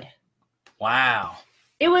fucking wood. Wow.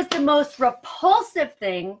 It was the most repulsive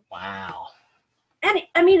thing. Wow. And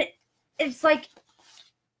I mean, it's like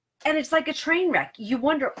a train wreck. You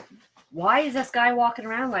wonder, why is this guy walking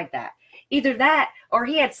around like that? Either that or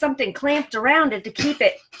he had something clamped around it to keep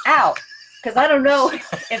it out. Because I don't know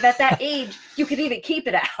if at that age you could even keep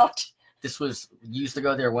it out. This was, you used to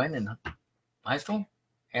go there when? In high school?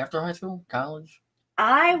 After high school? College?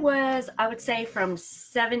 I would say from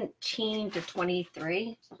 17 to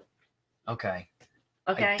 23. Okay.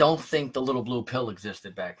 Okay. I don't think the little blue pill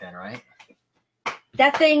existed back then, right?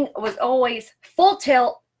 That thing was always full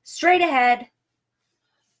tilt, straight ahead.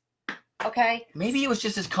 Okay. Maybe it was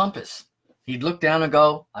just his compass. He'd look down and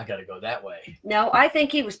go, I got to go that way. No, I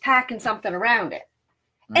think he was packing something around it.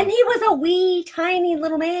 And he was a wee, tiny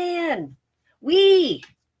little man. Wee.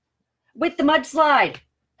 With the mudslide.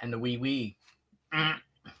 And the wee.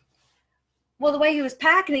 Well, the way he was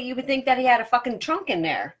packing it, you would think that he had a fucking trunk in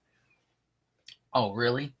there. Oh,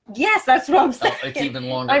 really? Yes, that's what I'm saying. Oh, it's even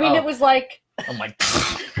longer. I mean, it was like... Oh, my...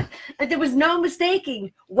 There was no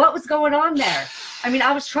mistaking what was going on there. I mean,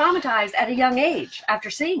 I was traumatized at a young age after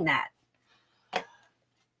seeing that.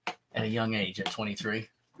 At a young age, at 23?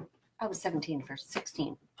 I was 17 for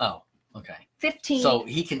 16. Oh, okay. 15. So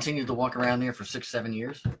he continued to walk around there for 6-7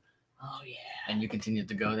 years? Oh, yeah. And you continued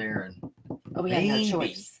to go there and... Oh, we had no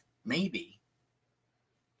choice. Maybe.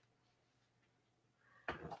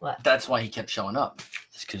 What? That's why he kept showing up.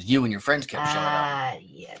 It's because you and your friends kept showing up.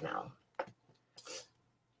 Yeah, no.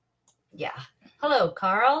 Yeah. Hello,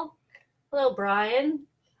 Carl. Hello, Brian.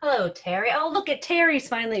 Hello, Terry. Oh, look at Terry's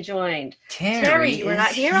finally joined. Terry, you were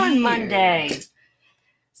not here on Monday.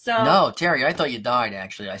 So No, Terry, I thought you died,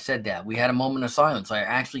 actually. I said that. We had a moment of silence. I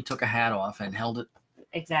actually took a hat off and held it.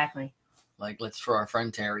 Exactly. Like, let's for our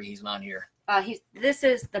friend Terry. He's not here. This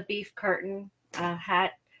is the beef curtain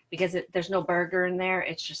hat because there's no burger in there.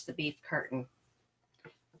 It's just the beef curtain.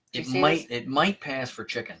 It might pass for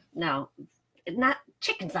chicken. No,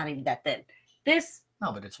 chicken's not even that thin.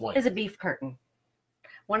 No, but it's white. Is a beef curtain.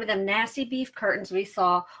 One of them nasty beef curtains we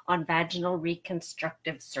saw on vaginal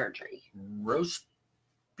reconstructive surgery. Roast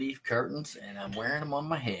beef curtains, and I'm wearing them on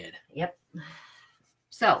my head. Yep.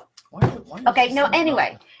 So, why okay, no,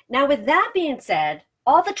 anyway. Now, with that being said,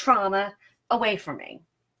 all the trauma away from me.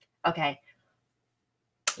 Okay.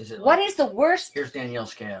 What is the worst? Here's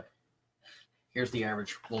Danielle's scab. Here's the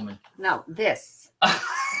average woman. No, this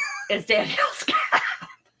is Danielle's scab.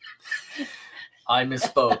 I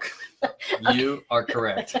misspoke. You are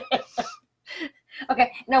correct.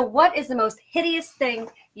 Okay. Now, what is the most hideous thing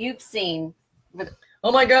you've seen?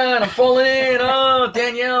 Oh my God, I'm falling in. Oh,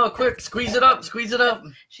 Danielle, quick, squeeze it up, squeeze it up.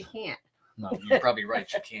 She can't. No, you're probably right,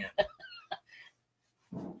 she can't.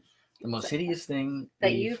 The most hideous thing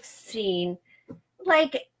that you've seen,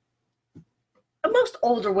 like, most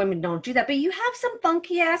older women don't do that, but you have some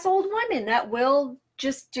funky ass old women that will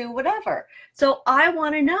just do whatever. So I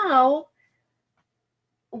want to know,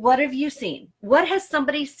 what have you seen? What has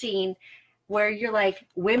somebody seen where you're like,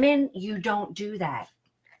 women, you don't do that.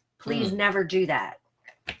 Please never do that.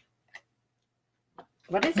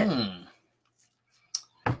 What is it?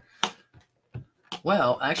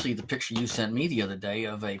 Well, actually, the picture you sent me the other day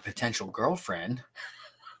of a potential girlfriend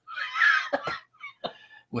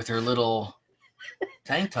with her little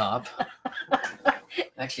tank top.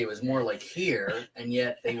 Actually, it was more like here, and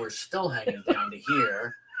yet they were still hanging down to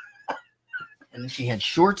here. And then she had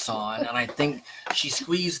shorts on, and I think she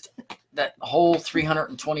squeezed that whole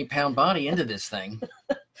 320-pound body into this thing.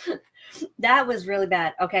 That was really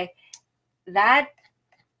bad. Okay.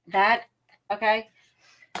 Okay.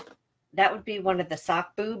 That would be one of the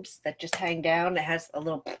sock boobs that just hang down. It has a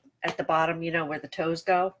little at the bottom, you know, where the toes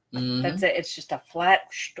go. Mm-hmm. That's it. It's just a flat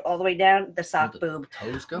all the way down the sock boob.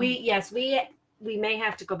 Toes go? We may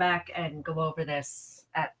have to go back and go over this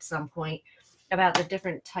at some point about the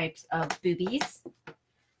different types of boobies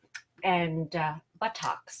and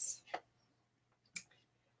buttocks,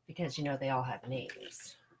 because they all have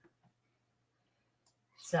names.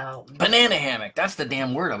 So banana hammock. That's the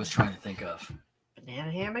damn word I was trying to think of.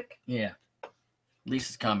 Banana hammock? Yeah.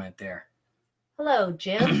 Lisa's comment there. Hello,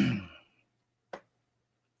 Jim.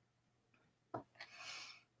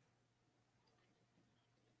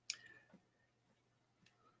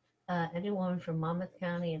 Any woman from Monmouth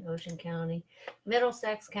County and Ocean County,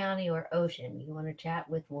 Middlesex County, or Ocean, you want to chat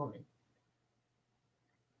with woman?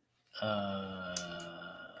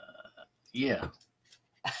 Yeah.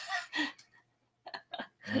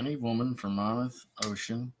 Any woman from Monmouth,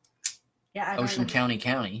 Ocean, Yeah, Ocean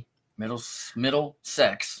County,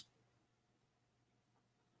 Middlesex.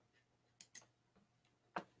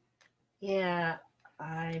 Yeah,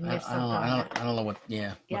 I missed something on that. I don't know what.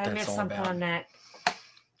 Yeah, Yeah, what I that's missed all something about. on that.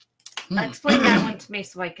 Explain that one to me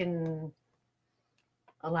so I can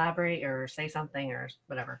elaborate or say something or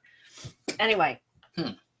whatever. Anyway.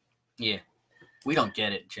 Yeah, we don't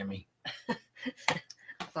get it, Jimmy.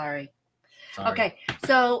 Sorry. Sorry. Okay,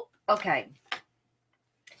 so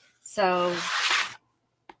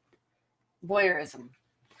voyeurism.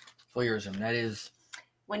 Voyeurism. That is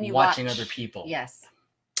When you watching watch other people. Yes.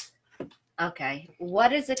 Okay.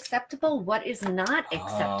 What is acceptable? What is not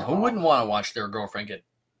acceptable? Who wouldn't want to watch their girlfriend get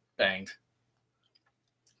banged?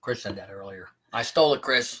 Chris said that earlier. I stole it,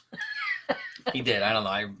 Chris. He did. I don't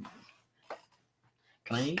know.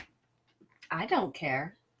 Can I eat? I don't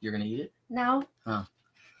care. You're gonna eat it? No.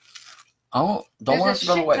 Oh, don't want us to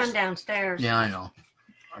go to There's a shit waste. ton downstairs. Yeah, I know.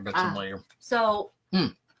 I got some later. So,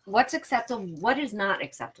 what's acceptable? What is not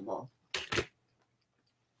acceptable?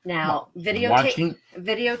 Now, videotaping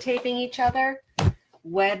each other,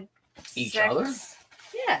 Each other?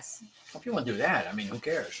 Yes. If you want to do that, I mean, who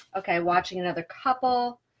cares? Okay, watching another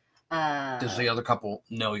couple. Does the other couple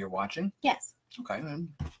know you're watching? Yes. Okay, then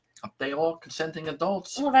they all consenting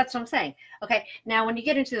adults. Well, that's what I'm saying. Okay, now when you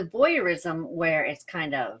get into the voyeurism, where it's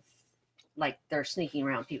kind of like they're sneaking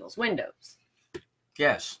around people's windows.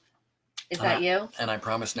 Yes. Is that you? And I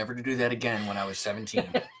promised never to do that again when I was 17.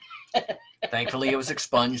 Thankfully, it was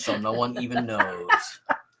expunged, so no one even knows.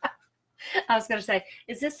 I was going to say,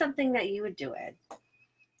 is this something that you would do, Ed?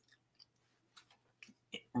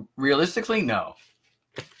 Realistically, no.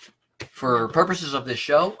 For purposes of this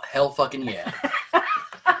show, hell fucking yeah.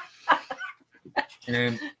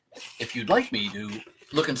 And if you'd like me to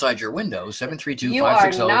look inside your window, 732-560-4398. You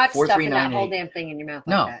are not stuffing that whole damn thing in your mouth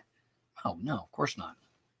like that. Oh, no, of course not.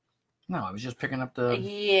 No, I was just picking up the...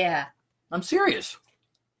 Yeah. I'm serious.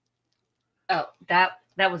 Oh, that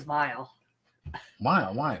was vile.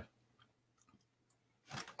 Why?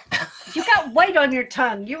 You got white on your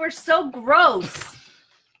tongue. You were so gross.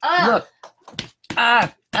 Look.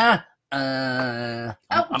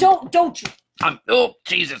 Don't you. Oh,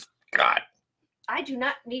 Jesus. God. I do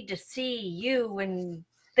not need to see you and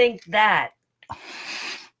think that.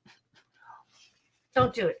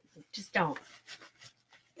 Don't do it. Just don't.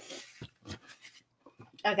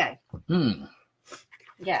 Okay.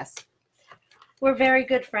 Yes. We're very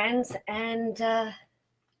good friends, and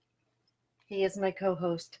he is my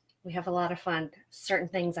co-host. We have a lot of fun. Certain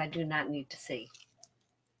things I do not need to see.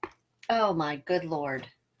 Oh, my good Lord.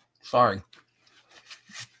 Sorry.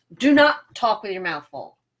 Do not talk with your mouth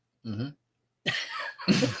full.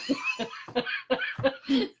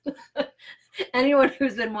 Anyone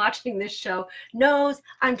who's been watching this show knows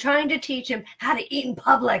I'm trying to teach him how to eat in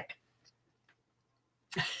public.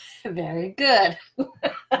 Very good.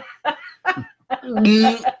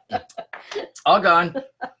 All gone.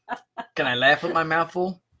 Can I laugh with my mouth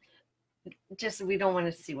full? Just, we don't want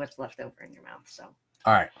to see what's left over in your mouth, so.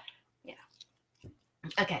 All right. Yeah.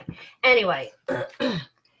 Okay. Anyway.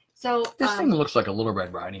 So. This thing looks like a Little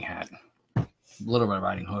Red Riding hat. Little Red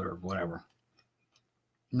Riding Hood or whatever.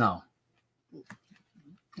 No.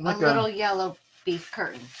 Like a little yellow beef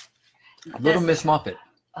curtain. Little Miss Muppet.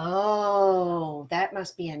 Oh, that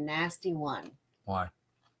must be a nasty one. Why?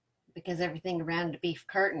 Because everything around the beef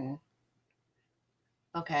curtain,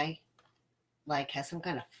 okay, like has some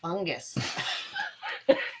kind of fungus.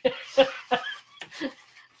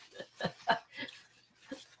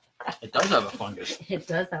 It does have a fungus. It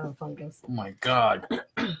does have a fungus. Oh my God.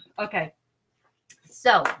 Okay.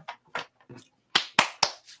 So.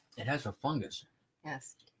 It has a fungus.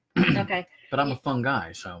 Yes. Okay. But I'm a fun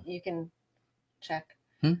guy, so. You can check.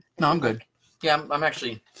 No, I'm good. Yeah, I'm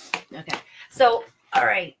actually. Okay. So, all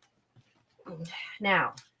right.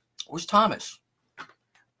 Now. Where's Thomas?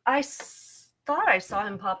 I thought I saw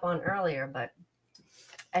him pop on earlier, but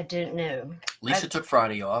I didn't know. Lisa took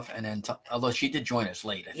Friday off, and then although she did join us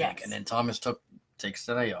late, I think, Yes. and then Thomas takes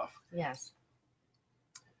today off. Yes.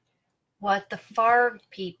 What the far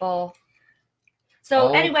people.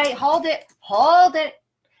 So anyway, hold it.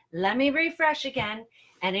 Let me refresh again.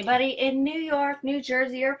 Anybody in New York, New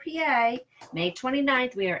Jersey, or PA, May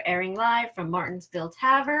 29th, we are airing live from Martinsville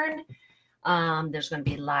Tavern. There's going to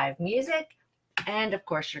be live music. And of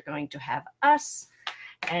course, you're going to have us.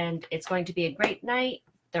 And it's going to be a great night.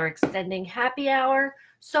 They're extending happy hour.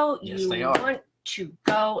 So Yes, you they are. want to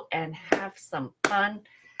go and have some fun.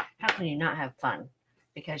 How can you not have fun?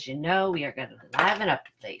 Because you know we are going to liven up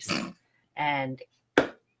the place. And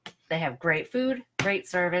they have great food, great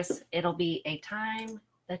service. It'll be a time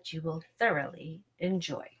that you will thoroughly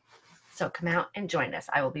enjoy. So come out and join us.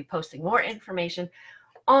 I will be posting more information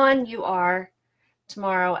on UR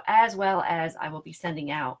tomorrow, as well as I will be sending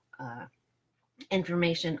out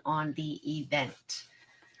information on the event.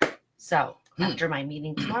 So after my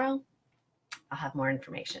meeting tomorrow, I'll have more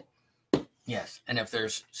information. Yes, and if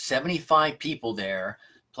there's 75 people there,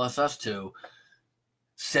 plus us two,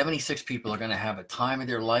 76 people are going to have a time of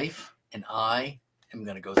their life, and I am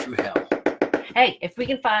going to go through hell. Hey, if we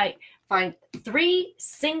can find 3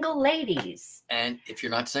 single ladies. And if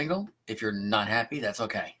you're not single, if you're not happy, that's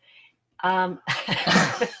okay.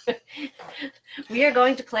 We are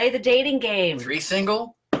going to play the dating game. 3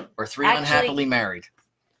 single or 3 Actually, unhappily married?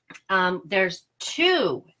 There's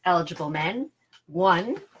 2 eligible men,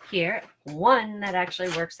 1 here, 1 that actually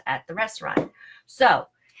works at the restaurant. So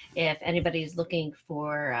if anybody's looking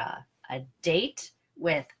for a date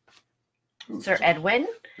with Sir Edwin,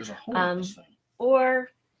 There's a hole in this thing. or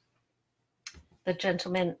the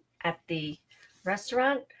gentleman at the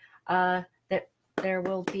restaurant, that there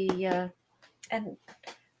will be a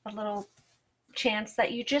little chance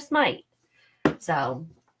that you just might. So,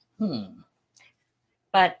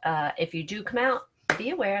 but if you do come out, be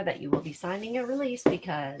aware that you will be signing a release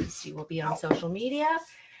because you will be on social media,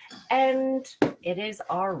 and it is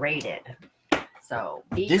R-rated. So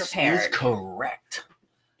be prepared. This is correct.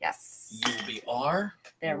 Yes. You will be R.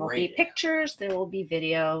 There will be pictures, there will be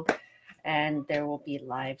video, and there will be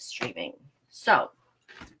live streaming. So.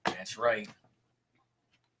 That's right.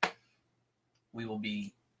 We will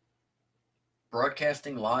be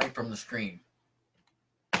broadcasting live from the screen.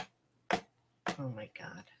 Oh my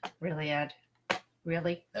God. Really, Ed?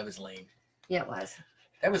 Really? That was lame. Yeah, it was.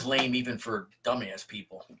 That was lame even for dumbass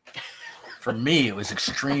people. For me, it was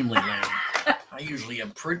extremely lame. I usually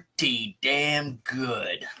am pretty damn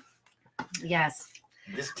good. Yes.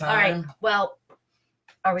 This time. All right. Well,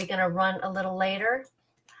 are we going to run a little later?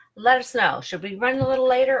 Let us know. Should we run a little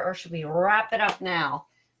later or should we wrap it up now?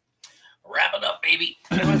 Wrap it up, baby.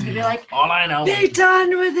 Everyone's going to be like, all I know. be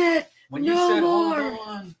done with it. When you no said, more. hold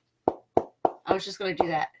on. I was just going to do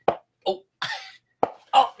that. Oh.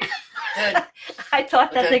 Good. I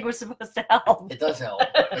thought that thing was supposed to help. It does help.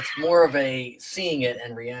 It's more of a seeing it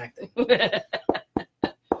and reacting.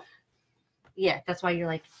 Yeah, that's why you're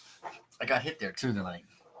like. I got hit there too tonight.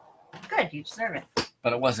 Good, you deserve it.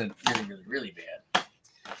 But it wasn't really, really, really bad.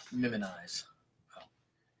 Minimize. Oh.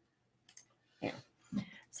 Yeah.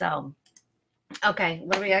 So, okay,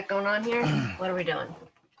 what do we got going on here? What are we doing?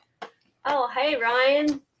 Oh, hey,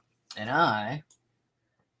 Ryan. And I.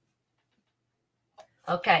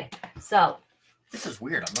 Okay, so. This is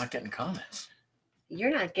weird. I'm not getting comments.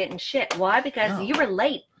 You're not getting shit. Why? Because No. you were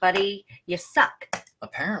late, buddy. You suck.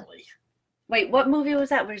 Apparently. Wait, what movie was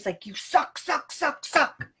that where he's like, you suck, suck, suck,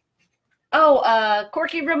 suck? Oh,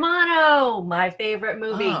 Corky Romano, my favorite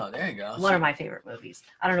movie. Oh, there you go. One of my favorite movies.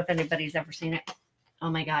 I don't know if anybody's ever seen it. Oh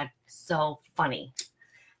my God, so funny.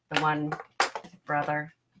 The one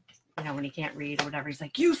brother, you know, when he can't read or whatever, he's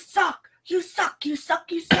like, you suck, you suck, you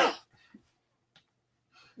suck, you suck.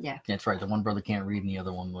 Yeah. That's right. The one brother can't read and the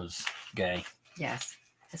other one was gay. Yes.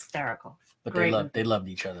 Hysterical. But Great. they loved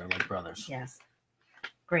each other like brothers. Yes.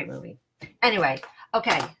 Great movie. Anyway,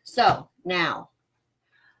 okay, so now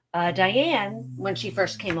Diane, when she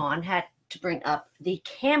first came on, had to bring up the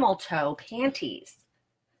camel toe panties.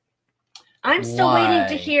 I'm still waiting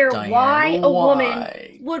to hear Diane, why a woman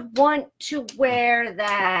why? would want to wear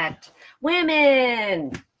that.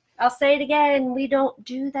 Women, I'll say it again, we don't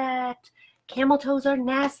do that. Camel toes are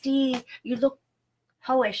nasty. You look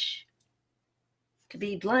hoish, to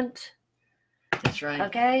be blunt. That's right.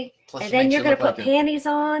 Okay? Plus And it then makes you're you going to look put like a- panties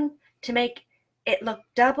on to make it look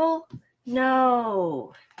double?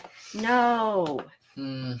 No. No.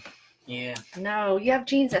 Yeah. No. You have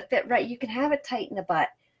jeans that fit right. You can have it tight in the butt,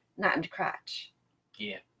 not in the crotch.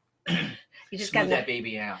 Yeah. You just Smooth got that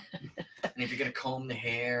baby out. And if you're going to comb the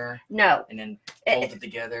hair No. and then It- fold it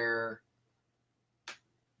together.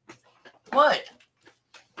 What?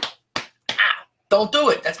 Ah, don't do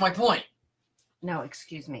it. That's my point. No,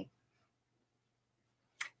 excuse me.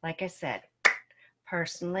 Like I said,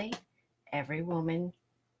 personally, every woman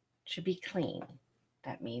should be clean.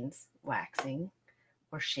 That means waxing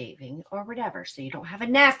or shaving or whatever, so you don't have a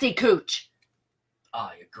nasty cooch.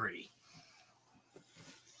 I agree.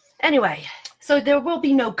 Anyway, so there will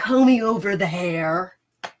be no combing over the hair.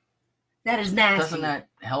 That is nasty. Doesn't that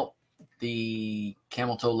help the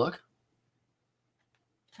camel toe look?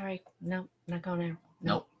 Sorry, no, not going there.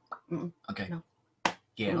 Nope. Mm-mm. Okay. No.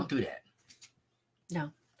 Yeah, don't do that.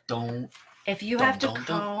 No. Don't. If you have to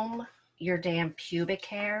comb your damn pubic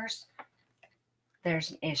hairs,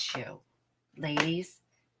 there's an issue. Ladies,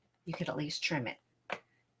 you could at least trim it.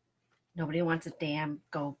 Nobody wants to damn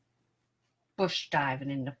go bush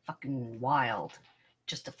diving in the fucking wild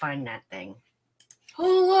just to find that thing.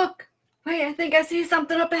 Oh, look. Wait, I think I see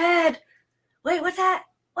something up ahead. Wait, what's that?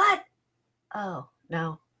 What? Oh,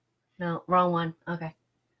 no. No, wrong one. Okay.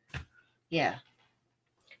 Yeah.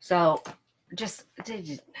 So, just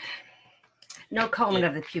no combing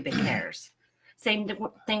of the pubic hairs. Same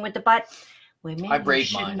thing with the butt. I Women braid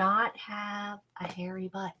should mine. not have a hairy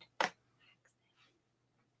butt.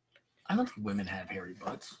 I don't think women have hairy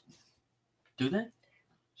butts. Do they?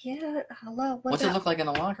 Yeah, hello. What's it look like in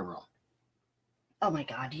a locker room? Oh my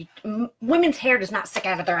God. Women's hair does not stick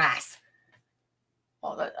out of their ass.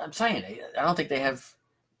 Well, I'm saying, I don't think they have.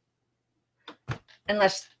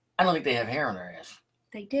 Unless I don't think they have hair on their ass.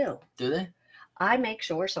 they do. Do they? I make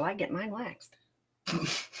sure so I get mine waxed.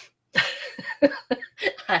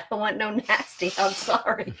 I don't want no nasty. I'm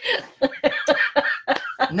sorry.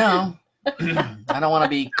 No. I don't want to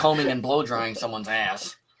be combing and blow drying someone's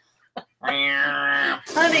ass.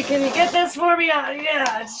 Honey, can you get this for me?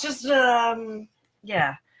 Yeah, it's just,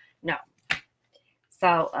 yeah. No.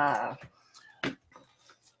 So,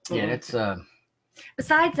 Yeah, it's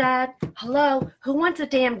besides that, hello, who wants a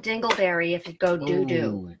damn dingleberry if you go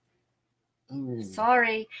doo-doo? Ooh.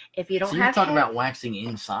 Sorry, if you don't So you're have talking hair, about waxing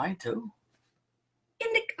inside too?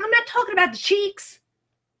 I'm not talking about the cheeks.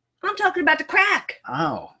 I'm talking about the crack.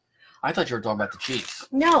 Oh, I thought you were talking about the cheeks.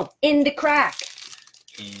 No, in the crack.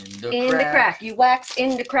 In the crack. You wax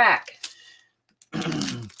in the crack.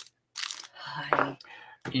 Hi.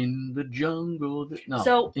 In the jungle. No.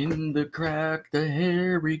 So- in the crack, the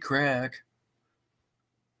hairy crack.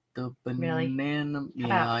 The Really? banana. Yeah,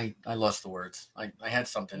 about- I lost the words. I had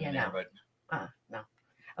something in there, no. but No.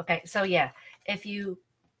 Okay, so yeah, if you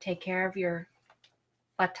take care of your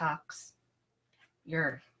buttocks,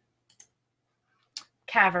 your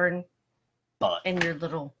cavern, butt. and your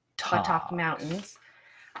little buttock mountains,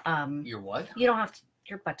 Your what? you don't have to,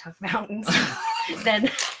 your buttock mountains,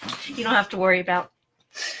 then you don't have to worry about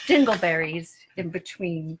dingleberries in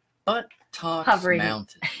between Buttock hovering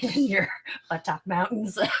mountain. in your buttock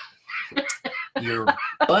mountains. Your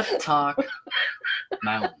buttock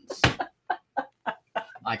mountains.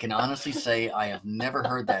 I can honestly say I have never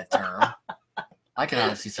heard that term. I can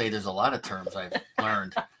honestly say there's a lot of terms I've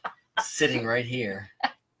learned sitting right here.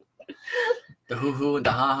 The hoo-hoo and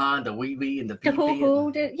the ha-ha and the wee-wee and the The pee-pee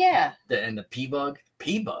hoo-hoo, yeah. and the pee-bug.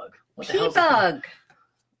 Pee-bug? What the hell is that? Pee-bug.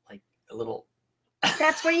 Like a little...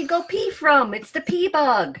 That's where you go pee from. It's the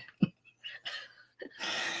pee-bug.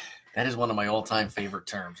 That is one of my all-time favorite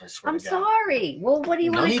terms, I swear I'm to God. sorry. Well, what do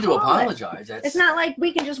you No want to need call to apologize. it? That's, It's not like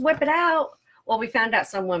we can just whip it out. Well, we found out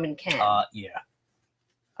some women can. yeah.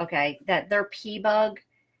 Okay, that their pee-bug.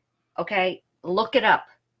 Okay, look it up.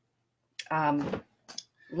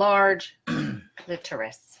 Large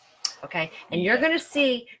clitoris. Okay, and you're gonna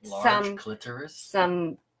see Large clitoris.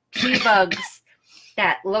 some pee-bugs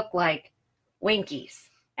that look like Winkies,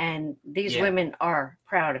 and these Yeah. women are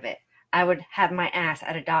proud of it. I would have my ass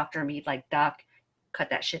at a doctor and be like, "Doc, cut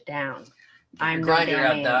that shit down." Get your I'm grinder not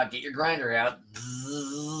out, damn Doc. Get your grinder out.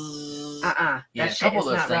 Yeah, that a shit couple is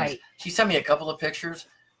of those not things. right. She sent me a couple of pictures,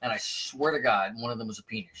 and I swear to God, one of them was a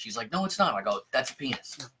penis. She's like, "No, it's not." I go, "That's a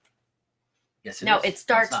penis." Yes, it is. No, it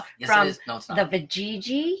starts it's not. Yes, from it is. No, it's not. The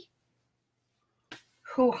vajiji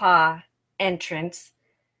hoo-ha entrance,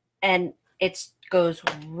 and it goes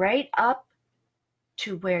right up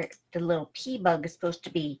to where the little pea bug is supposed to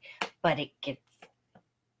be, but it gets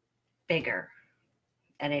bigger,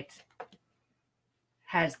 and it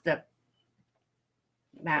has the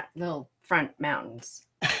little front mountains.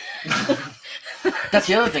 That's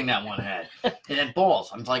the other thing that one had. It had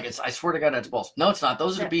balls. I'm like, I swear to God, that's balls. No, it's not.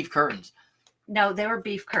 Those are the beef curtains. No, they were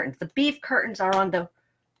beef curtains. The beef curtains are on the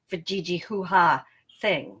vajiji hoo-ha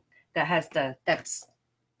thing that has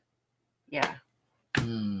yeah.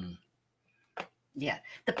 Yeah,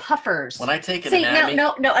 the puffers. When I take an See, anatomy,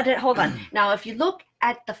 no, I didn't. Hold on. Now, if you look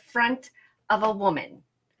at the front of a woman.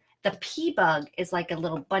 The P bug is like a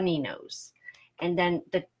little bunny nose. And then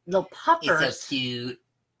the little puffers. It's so cute.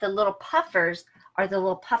 The little puffers are the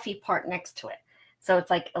little puffy part next to it. So it's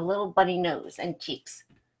like a little bunny nose and cheeks.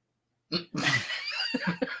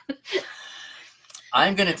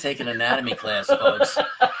 I'm going to take an anatomy class, folks.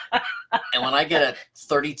 And when I get a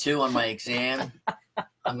 32 on my exam,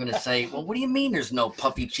 I'm going to say, well, what do you mean there's no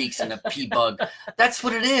puffy cheeks in a pea bug? That's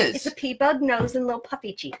what it is. It's a pea bug nose and little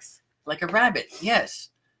puffy cheeks. Like a rabbit, yes.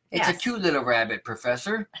 It's a Yes. cute little rabbit,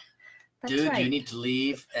 Professor. That's Dude, right. you need to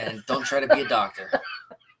leave and don't try to be a doctor.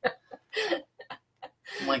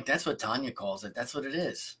 I'm like, that's what Tanya calls it. That's what it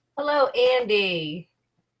is. Hello, Andy.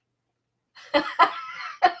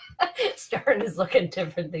 Stern is looking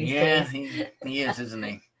different these Yeah, days. he is, isn't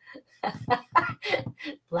he?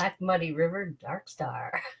 Black Muddy River, Dark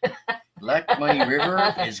Star. Black Muddy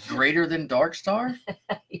River is greater than Dark Star?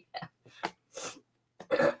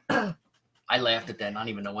 I laughed at that and I don't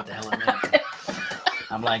even know what the hell it meant.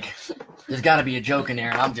 I'm like, there's got to be a joke in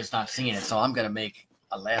there and I'm just not seeing it, so I'm going to make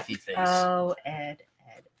a laughy face. Oh, Ed.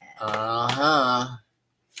 Uh-huh.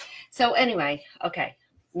 So anyway, okay.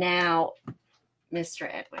 Now, Mr.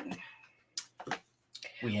 Edwin.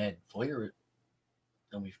 We had Voyeurism.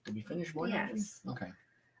 Did we finish Voyeurism? Yes. Okay.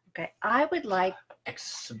 Okay. I would like... No,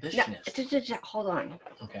 Exhibitionist. hold on.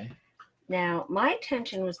 Okay. Now, my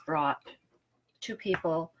attention was brought to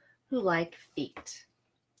people who like feet.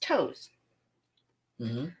 Toes.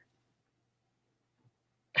 Mm-hmm.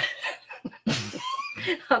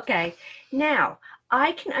 Okay. Now,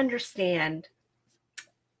 I can understand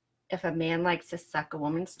if a man likes to suck a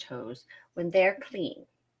woman's toes when they're clean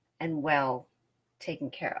and well taken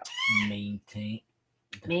care of.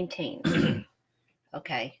 Maintained.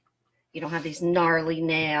 Okay. You don't have these gnarly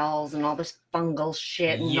nails and all this fungal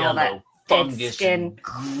shit and all that Yellow dead fungus skin. and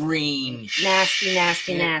green Nasty,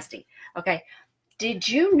 nasty, shit. nasty. Okay. Did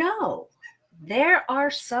you know there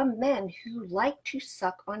are some men who like to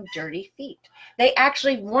suck on dirty feet? They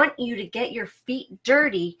actually want you to get your feet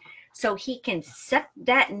dirty so he can suck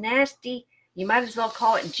that nasty, you might as well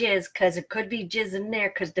call it jizz, because it could be jizz in there,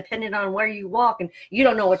 because depending on where you walk, and you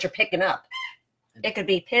don't know what you're picking up. It could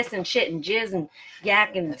be piss and shit and jizz and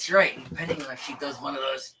yak and... That's right. Depending on if she does one of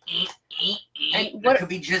those, And it could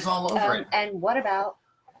be jizz all over it. And what about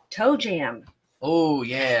toe jam? Oh,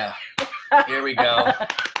 yeah. Here we go.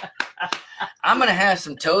 I'm going to have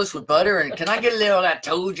some toast with butter, and can I get a little of that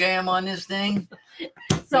toe jam on this thing?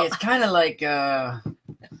 So Yeah, it's kind of like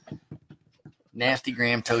nasty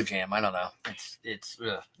gram toe jam. I don't know.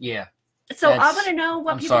 Yeah. So I that's- want to know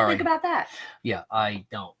what I'm people sorry. think about that. Yeah, I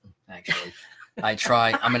don't, actually. I'm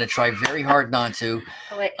going to try very hard not to.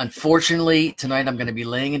 Oh, wait. Unfortunately, tonight I'm going to be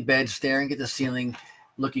laying in bed, staring at the ceiling,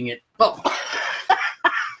 looking at... Oh!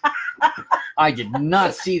 I did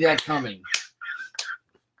not see that coming.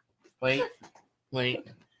 Wait. No,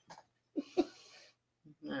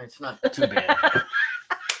 it's not too bad.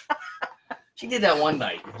 She did that one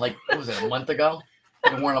night, like, what was it, a month ago?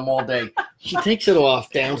 I've been wearing them all day. She takes it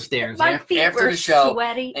off downstairs My feet after were the show,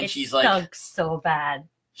 sweaty. and It she's like- stunk so bad.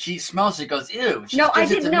 she smells it, goes, ew. She No, I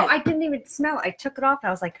gives it to didn't know. me. I didn't even smell it. I took it off and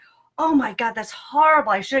I was like, oh my God, that's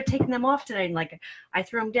horrible. I should have taken them off today. And like, I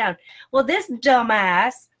threw them down. Well, this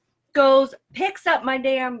dumbass goes, picks up my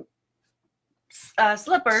damn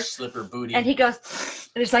slippers, Slipper booty. and he goes,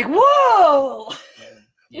 and it's like, whoa,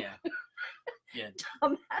 Yeah. Yeah.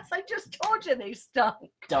 dumbass, I just told you they stunk.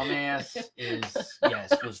 Dumbass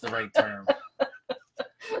was the right term.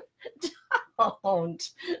 Don't.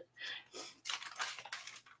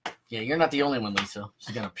 Yeah, you're not the only one, Lisa.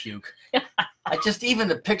 She's gonna puke. I just even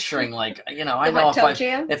the picturing, like, I The know what, toe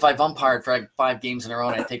jam? if I've umpired for like 5 games in a row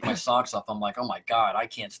and I take my socks off, I'm like, oh my God, I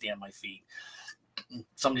can't stand my feet.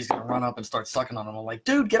 Somebody's gonna run up and start sucking on them. I'm like,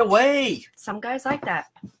 dude, get away. Some guys like that.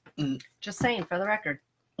 Mm. Just saying, for the record.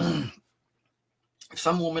 If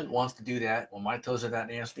some woman wants to do that when my toes are that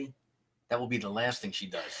nasty, that will be the last thing she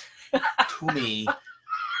does to me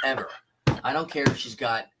ever. I don't care if she's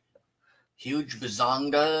got huge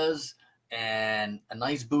bazongas and a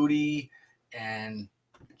nice booty and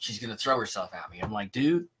she's going to throw herself at me. I'm like,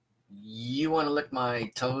 dude, you want to lick my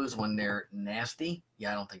toes when they're nasty?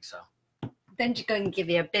 Yeah, I don't think so. Then she's going to give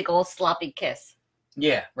you a big old sloppy kiss.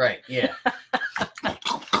 Yeah, right, yeah.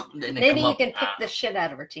 Then they Maybe come you up, can pick the shit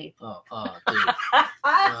out of her teeth. Oh, dude.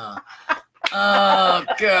 Oh,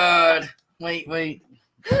 God. Wait.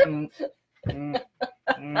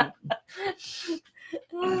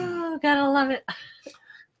 Oh, gotta love it.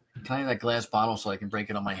 Can I have that glass bottle so I can break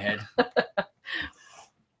it on my head?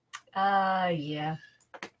 Yeah.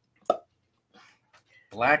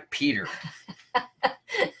 Black Peter.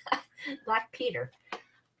 Black Peter.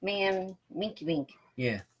 Man, Winky Wink.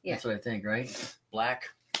 Yeah, Yeah. that's what I think, right? Black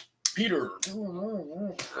Peter.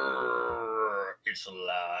 It's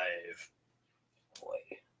alive. Boy.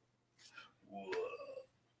 Whoa.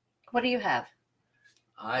 What do you have?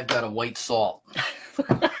 I've got a white salt.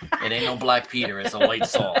 It ain't no Black Peter. It's a white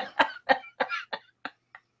salt.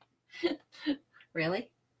 Really?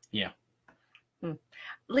 Yeah.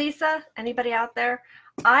 Lisa, anybody out there?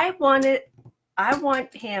 I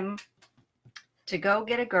want him to go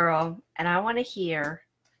get a girl, and I want to hear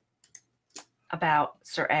about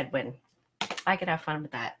Sir Edwin. I could have fun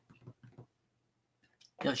with that.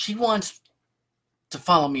 You know, she wants to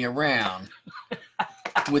follow me around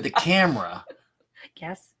with a camera.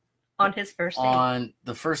 Yes, on his first date. On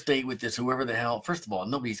the first date with this whoever the hell. First of all,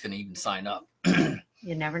 nobody's going to even sign up.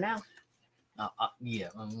 You never know. Yeah.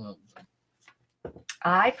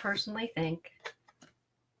 I personally think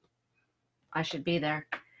I should be there.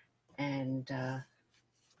 And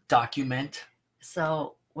document.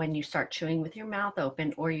 so when you start chewing with your mouth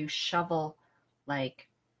open, or you shovel like,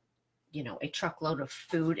 a truckload of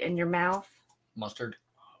food in your mouth. Mustard.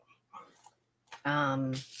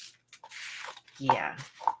 Yeah.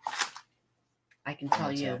 I can tell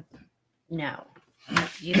That's you, it. no,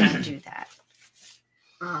 you don't do that.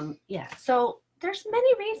 Yeah. So there's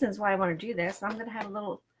many reasons why I want to do this. I'm going to have a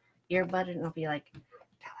little earbud and I'll be like,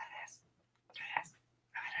 tell her this.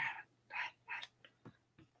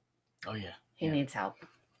 Oh, yeah. He needs help.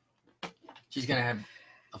 She's going to have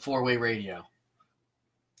a 4-way radio.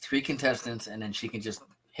 3 contestants, and then she can just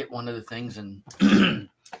hit one of the things and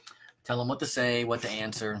tell them what to say, what to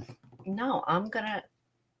answer. No, I'm going to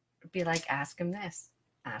be like, ask him this,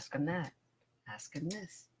 ask him that, ask him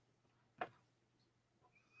this.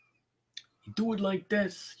 You do it like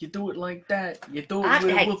this, you do it like that, you do it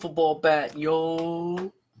with a wiffle ball bat,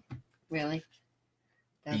 yo. Really?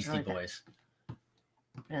 That's Beastie really Boys.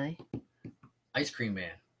 Really? Ice Cream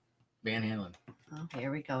Man. Van Halen. Oh,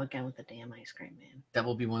 here we go again with the damn Ice Cream Man. That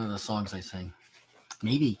will be one of the songs I sing.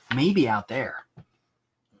 Maybe out there.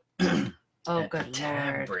 Oh, good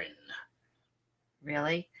Lord.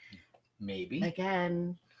 Really? Maybe.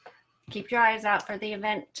 Again, keep your eyes out for the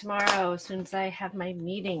event tomorrow. As soon as I have my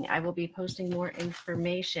meeting, I will be posting more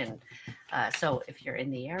information. So if you're in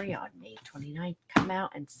the area on May 29th, come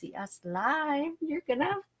out and see us live. You're going to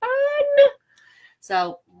have fun.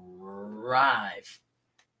 So,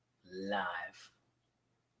 Live.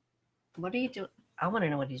 What are you doing? I want to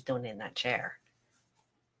know what he's doing in that chair.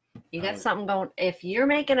 You got something going. If you're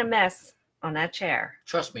making a mess on that chair.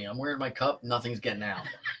 Trust me, I'm wearing my cup. Nothing's getting out.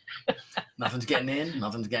 Nothing's getting in.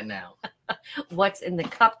 Nothing's getting out. What's in the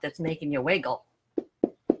cup that's making you wiggle?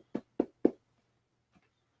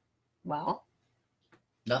 Well,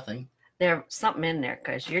 nothing. There's something in there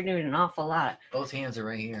because you're doing an awful lot. Both hands are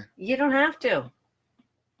right here. You don't have to.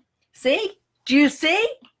 See? Do you see?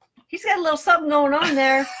 He's got a little something going on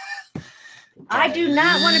there. I do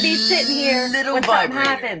not want to be sitting here when something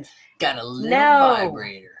happens. Got a little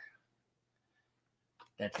vibrator.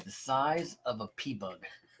 That's the size of a pea bug.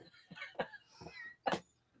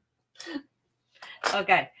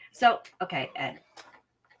 Okay. So, Ed.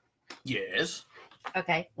 Yes.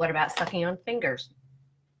 Okay. What about sucking on fingers?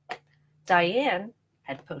 Diane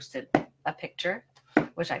had posted a picture,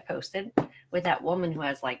 which I posted, with that woman who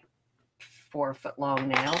has like 4-foot long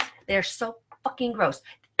nails. They're so fucking gross.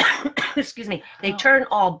 Excuse me. They turn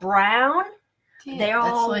all brown. Damn, they're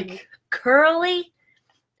all like curly.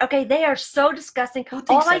 Okay, they are so disgusting. Who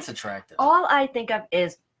thinks that's attractive? All I think of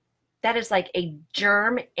is that is like a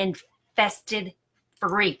germ-infested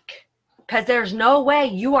freak. Because there's no way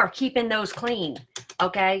you are keeping those clean.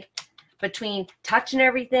 Okay? Between touching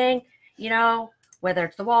everything, whether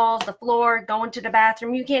it's the walls, the floor, going to the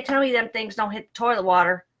bathroom, you can't tell me them things don't hit the toilet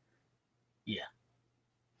water. Yeah.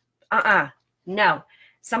 No.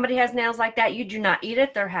 Somebody has nails like that, you do not eat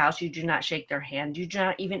at their house. You do not shake their hand. You do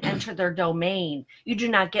not even enter their domain. You do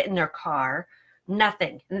not get in their car.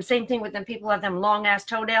 Nothing. And the same thing with them people who have them long-ass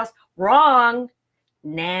toenails. Wrong.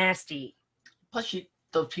 Nasty. Plus,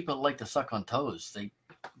 those people that like to suck on toes, they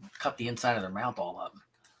cut the inside of their mouth all up.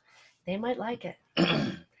 They might like it.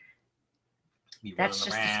 That's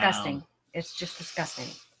just disgusting. It's just disgusting.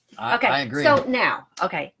 I agree. So now,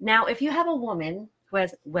 if you have a woman who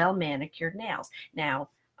has well manicured nails. Now,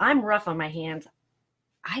 I'm rough on my hands.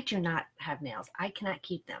 I do not have nails. I cannot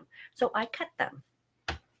keep them. So I cut them.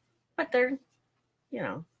 But they're,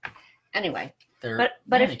 anyway. They're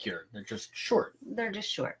manicured. They're just short. They're just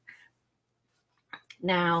short.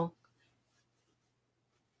 Now,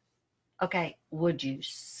 would you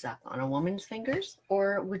suck on a woman's fingers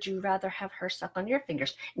or would you rather have her suck on your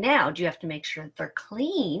fingers? Now, do you have to make sure that they're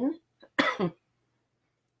clean?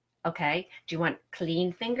 Okay. Do you want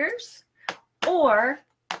clean fingers or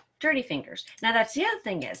dirty fingers? Now, that's the other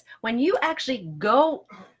thing is when you actually go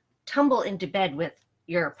tumble into bed with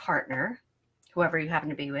your partner, whoever you happen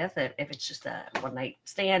to be with, if it's just a one night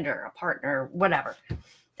stand or a partner, whatever.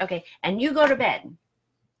 Okay. And you go to bed.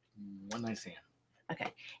 One night stand.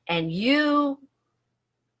 Okay. And you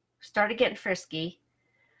started getting frisky.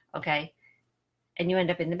 Okay. And you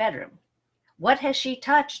end up in the bedroom. What has she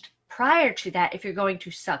touched prior to that if you're going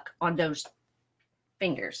to suck on those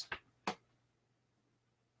fingers?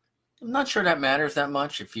 I'm not sure that matters that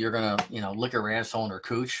much if you're going to, lick her asshole and her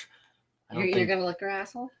cooch. You're going to lick her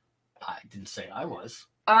asshole? I didn't say I was.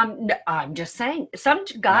 No, I'm just saying. Some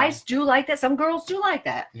guys do like that. Some girls do like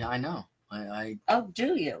that. Yeah, I know. Oh,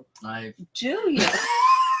 do you? Do you?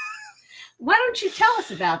 Why don't you tell us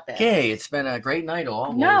about this? Okay, it's been a great night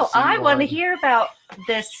all. No, I want to hear about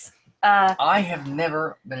this. I have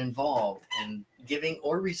never been involved in giving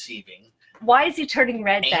or receiving. Why is he turning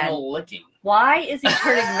red then? Anal licking. Why is he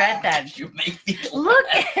turning red then? You make me look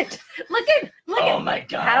at. Oh my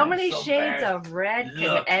God! How many shades of red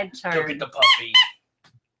can Ed turn? Look at the puppy.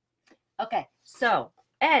 Okay, so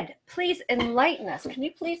Ed, please enlighten us. Can you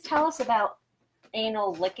please tell us about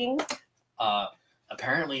anal licking?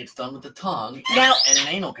 Apparently it's done with the tongue now, and an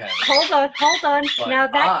anal cavity. Hold on. But now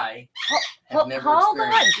that I have never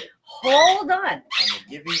experienced it. Hold on.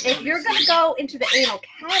 If you're going to go into the anal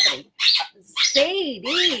cavity,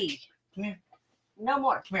 Sadie. Come here. No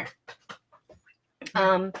more. Come here.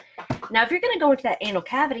 Now, if you're going to go into that anal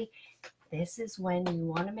cavity, this is when you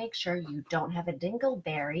want to make sure you don't have a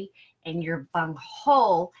dingleberry and your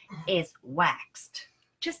bunghole is waxed.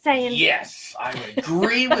 Just saying. Yes, I would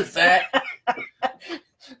agree with that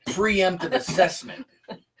preemptive assessment.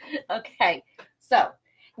 Okay, so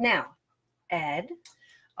now, Ed.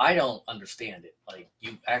 I don't understand it. Like,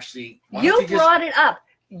 you actually... You brought it up.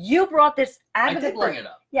 You brought this out of the blue. I did bring it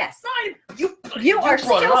up. Yes. You are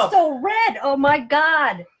still so red. Oh, my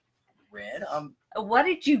God. Red? What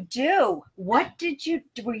did you do? What did you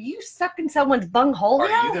do? Were you sucking someone's bunghole?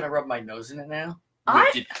 Are you going to rub my nose in it now?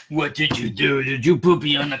 What did you do? Did you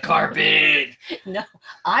poopy on the carpet? No,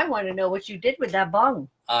 I want to know what you did with that bung.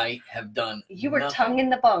 I have done You were tongue in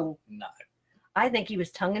the bung. No. I think he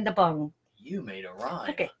was tongue in the bung. You made a rhyme.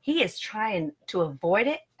 Okay, he is trying to avoid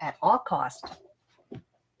it at all costs.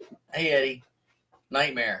 Hey, Eddie.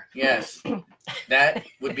 Nightmare. Yes. That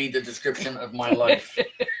would be the description of my life.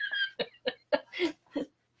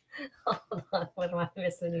 Hold on, what am I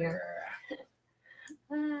missing here?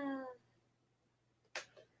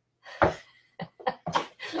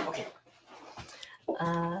 Okay.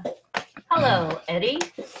 Hello, Eddie.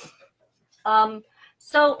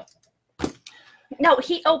 So, no,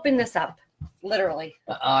 he opened this up, literally.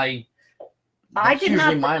 I did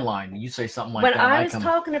usually not. My line. You say something like when that. When I was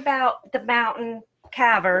talking about the mountain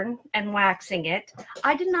cavern and waxing it,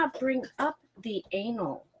 I did not bring up the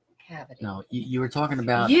anal cavity. No, you were talking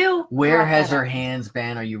about you. Where has her hands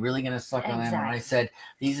been? Are you really going to suck on them? Exactly. And I said,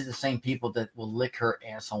 these are the same people that will lick her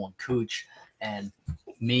asshole and cooch. And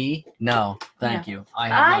me? No, thank you. I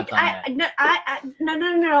have not done that.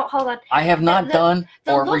 No, hold on. I have not done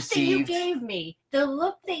or received. The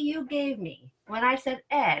look that you gave me when I said,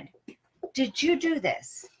 Ed, did you do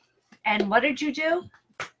this? And what did you do?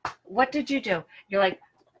 What did you do? You're like,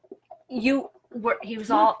 he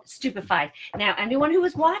was all stupefied. Now, anyone who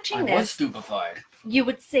was watching this. I was stupefied. You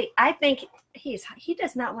would see, I think he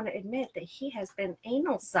does not want to admit that he has been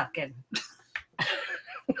anal sucking.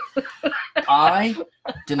 I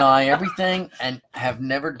deny everything and have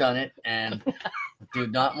never done it and do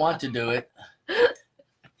not want to do it.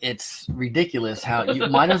 It's ridiculous how you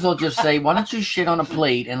might as well just say, why don't you shit on a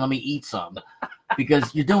plate and let me eat some?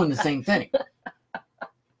 Because you're doing the same thing.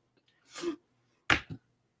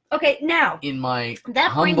 Okay, now. In my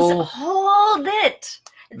hold it.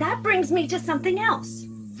 That brings me to something else.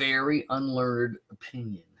 Very unlearned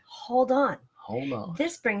opinion. Hold on. Hold on.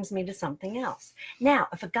 This brings me to something else. Now,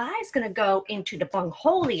 if a guy's going to go into the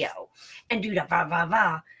bungholio and do the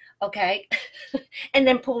va, okay, and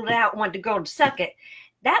then pull it out and want the girl to suck it,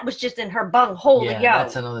 that was just in her bungholio. Yeah,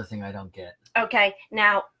 that's another thing I don't get. Okay,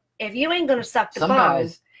 now, if you ain't going to suck the Some bung.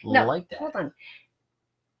 guys like that. Hold on.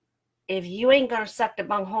 If you ain't going to suck the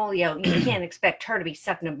bungholio, you can't expect her to be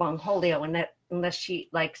sucking the bungholio unless she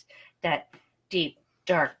likes that deep,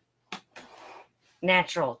 dark,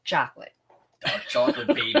 natural chocolate. Dark chocolate,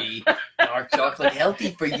 baby. Dark chocolate,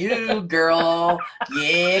 healthy for you, girl.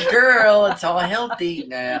 Yeah, girl, it's all healthy.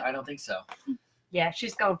 Nah, I don't think so. Yeah,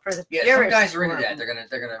 she's going for the some guys are into that.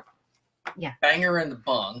 They're gonna bang her in the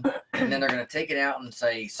bung, and then they're gonna take it out and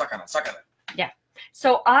say, "Suck on it, suck on it." Yeah.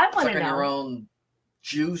 So I want to know. Suck on your own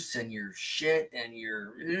juice and your shit and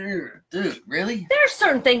your dude, really? There's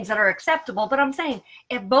certain things that are acceptable, but I'm saying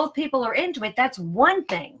if both people are into it, that's one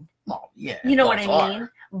thing. Well, yeah. You know what I both mean?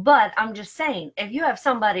 are. But I'm just saying, if you have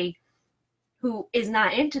somebody who is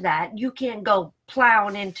not into that, you can't go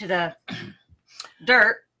plowing into the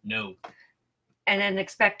dirt No. and then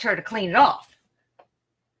expect her to clean it off.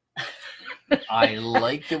 I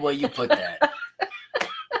like the way you put that.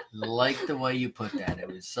 Like the way you put that. It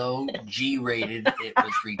was so G-rated, it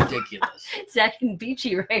was ridiculous. Zach can be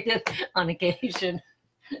G-rated on occasion.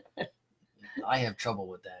 I have trouble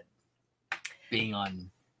with that. Being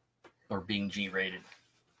G-rated.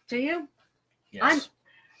 Do you? Yes.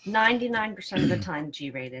 I'm 99% of the time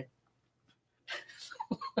G-rated.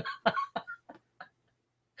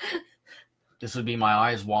 This would be my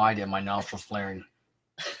eyes wide and my nostrils flaring.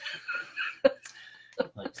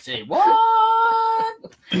 Let's see. What?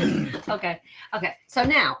 Okay. So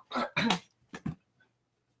now,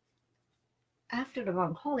 after the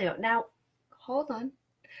Bongholio, now, hold on.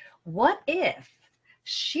 What if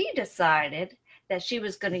she decided that she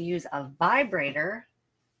was going to use a vibrator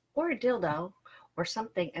or a dildo or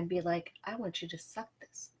something and be like, I want you to suck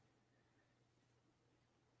this?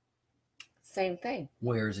 Same thing.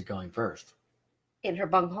 Where is it going first? In her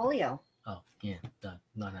Bongholio. Oh, yeah. Done.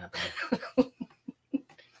 Not happening.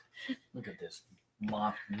 Look at this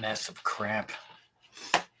mess of crap.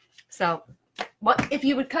 So, what if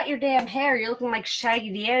you would cut your damn hair? You're looking like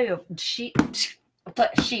Shaggy DA. Sheep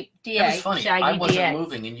DA. It was funny. Shaggy I wasn't DA.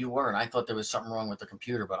 moving and you were, and I thought there was something wrong with the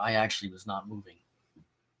computer, but I actually was not moving.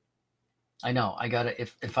 I know. I gotta.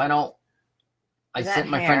 If I don't, I That sent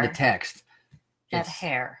my friend a hair. text. That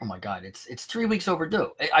hair. Oh my God! It's 3 weeks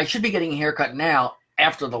overdue. I should be getting a haircut now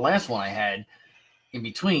after the last one I had. In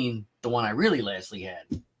between the one I really lastly had.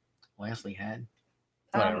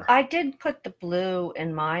 Whatever. I did put the blue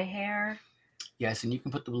in my hair. Yes, and you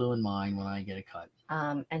can put the blue in mine when I get a cut.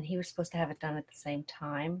 And he was supposed to have it done at the same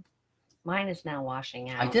time. Mine is now washing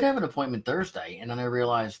out. I did have an appointment Thursday, and then I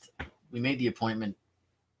realized we made the appointment,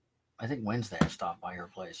 I think Wednesday. I stopped by her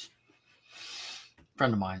place.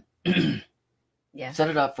 Friend of mine. Yeah. Set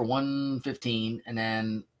it up for 1:15, and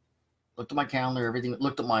then looked at my calendar, everything,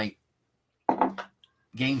 looked at my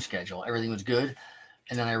game schedule, everything was good.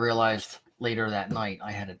 And then I realized later that night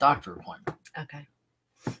I had a doctor appointment. Okay.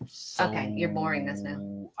 So, Okay, you're boring us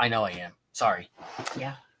now. I know I am. Sorry.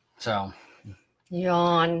 Yeah. So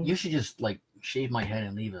Yawn. you should just like shave my head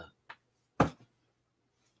and leave a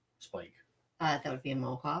spike. That would be a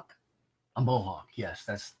mohawk. A mohawk. Yes,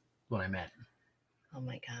 that's what I meant. Oh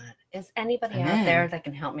my God. Is anybody And out then- there that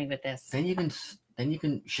can help me with this? Then you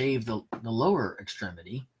can shave the lower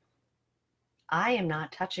extremity. I am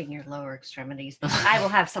not touching your lower extremities. I will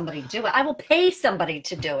have somebody do it. I will pay somebody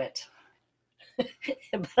to do it.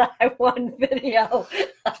 But I want video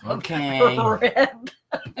of Okay. her rib.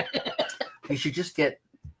 You should just get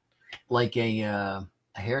like a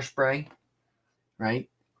hairspray, right?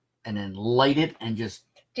 And then light it and just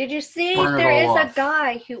Did you see? Burn it There is all a off.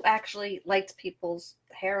 guy who actually lights people's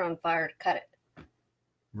hair on fire to cut it.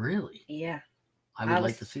 really. Yeah. I would I like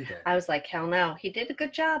was- to see that. I was like, hell no. He did a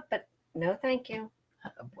good job, but no thank you.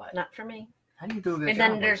 What? Not for me. How do you do a good And job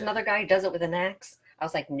then like there's that? another guy who does it with an axe. I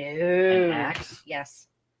was like, no. An axe? Yes.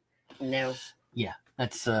 No.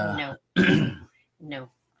 That's No. No.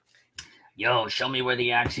 Yo, show me where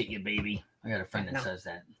the axe hit you, baby. I got a friend that No. says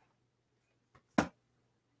that.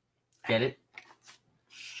 Get it?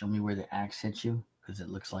 Show me where the axe hit you, because it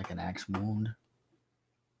looks like an axe wound.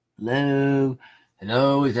 Hello?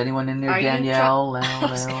 Hello? Is anyone in there, Are you Danielle?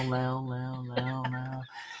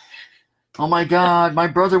 Oh my God, my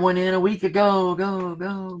brother went in a week ago. Go.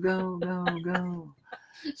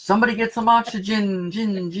 Somebody get some oxygen.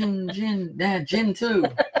 Gin. Yeah, gin too.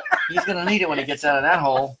 He's going to need it when he gets out of that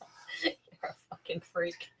hole. You're a fucking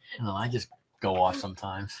freak. Oh, I just go off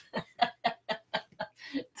sometimes.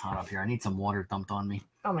 It's hot up here. I need some water dumped on me.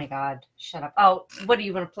 Oh my God. Shut up. Oh, what do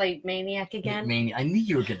you want to play Maniac again? I knew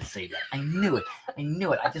you were going to say that. I knew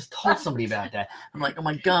it. I just told somebody about that. I'm like, oh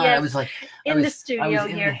my God. Yes. I was like, In I the was studio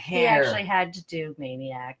in here, the he hair. actually had to do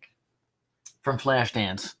Maniac. from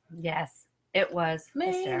Flashdance. Yes. It was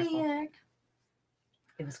hysterical. Maniac.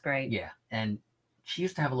 It was great. Yeah. And she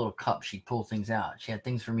used to have a little cup. She'd pull things out. She had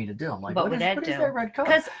things for me to do. I'm like, What what would is Ed what do? is that red cup?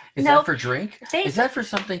 Because Is no, that for drink? they, Is that for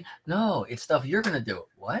something? No, it's stuff you're going to do.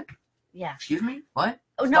 What? yeah. Excuse me? What?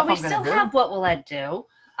 Oh, no, Stuff we I'm gonna still do? have what will Ed do.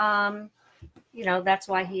 That's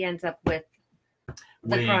why he ends up with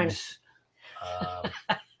the grind Wigs,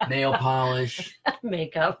 nail polish,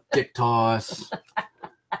 makeup. dick toss,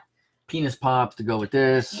 penis pops to go with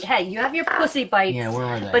this. Hey, you have your pussy bites. Yeah, where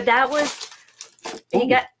are they? But that was You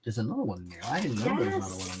got there's another one in there. I didn't know there was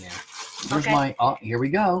another one in there. Where's Okay. my? Oh, here we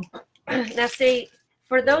go. now see,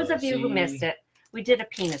 for those of you who see. missed it, we did a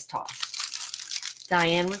penis toss.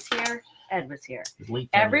 Diane was here. Ed was here. It's late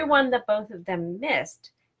February. Everyone that both of them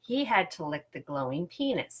missed, he had to lick the glowing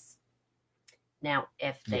penis. Now,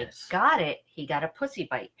 if they got it, he got a pussy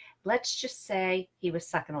bite. Let's just say he was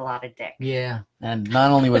sucking a lot of dick. Yeah, and not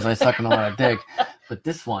only was I sucking a lot of dick, but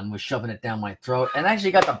this one was shoving it down my throat and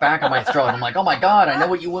actually got the back of my throat. I'm like, oh my God, I know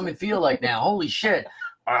what you women feel like now. Holy shit.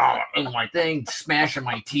 In my thing, smashing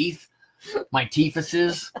my teeth, my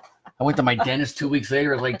teethuses. I went to my dentist 2 weeks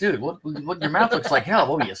later. I was like, dude, what your mouth looks like hell.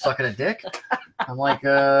 What were you, sucking a dick? I'm like,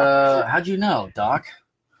 how'd you know, doc?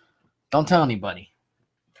 Don't tell anybody.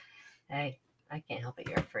 Hey, I can't help it.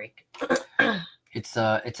 You're a freak. It's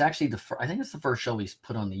actually I think it's the first show we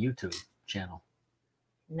put on the YouTube channel.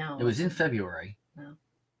 No. It was in February. No.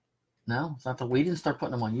 No, it's not we didn't start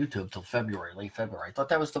putting them on YouTube till February, late February. I thought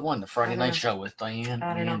that was the one, the Friday night show with Diane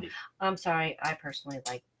and Andy. I'm sorry. I personally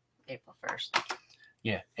like April 1st.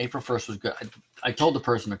 Yeah, April 1st was good. I told the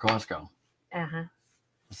person at Costco. Uh-huh.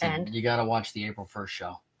 And you got to watch the April 1st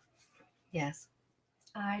show. Yes.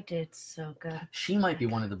 I did so good. She might be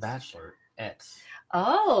one of the bachelorettes.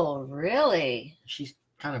 Oh, really? She's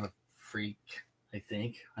kind of a freak, I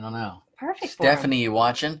think. I don't know. Perfect. Stephanie, you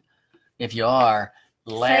watching? If you are,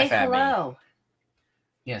 laugh at hello. me.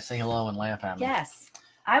 Yeah, say hello and laugh at me. Yes.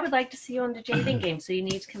 I would like to see you on the Jading game, so you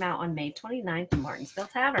need to come out on May 29th to Martinsville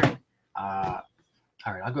Tavern.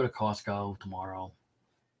 All right, I'll go to Costco tomorrow.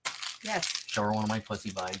 Yes. Show her one of my pussy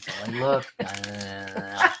bites. I'm like, look.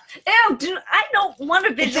 Ew, dude, I don't want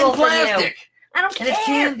a visual from you. I don't care. It's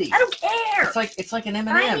candy. I don't care. It's like an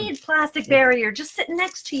M&M. I need plastic barrier just sitting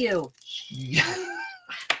next to you.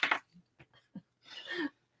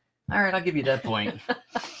 All right, I'll give you that point.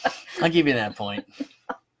 I'll give you that point.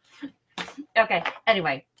 Okay.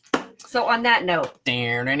 Anyway, so on that note, we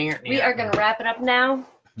are going to wrap it up now.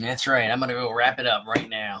 That's right. I'm going to go wrap it up right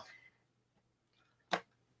now.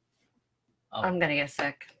 Oh. I'm going to get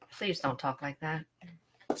sick. Please don't talk like that.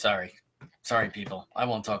 Sorry, people. I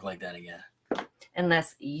won't talk like that again.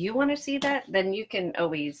 Unless you want to see that, then you can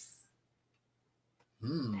always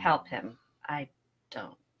help him. I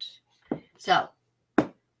don't. So,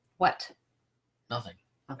 what? Nothing.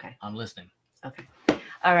 Okay. I'm listening. Okay.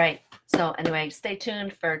 All right. So anyway, stay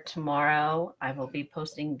tuned for tomorrow. I will be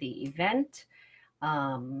posting the event.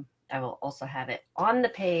 I will also have it on the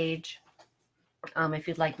page. If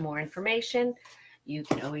you'd like more information, you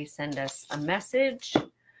can always send us a message,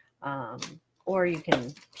 or you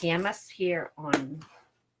can PM us here on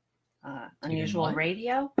Unusual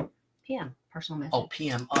Radio. PM, personal message. Oh,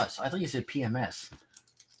 PM us. I thought you said PMS.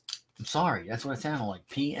 I'm sorry. That's what it sounded like.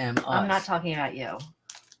 PM us. I'm not talking about you.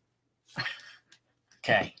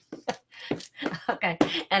 Okay. Okay.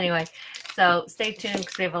 Anyway, so stay tuned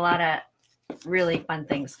because we have a lot of really fun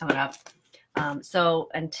things coming up. So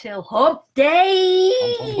until Hump Day.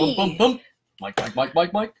 Mike.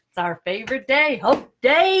 It's our favorite day, Hump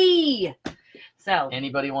Day. So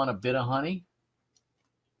anybody want a bit of honey?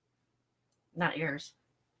 Not yours.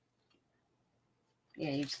 Yeah,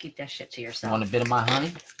 you just keep that shit to yourself. You want a bit of my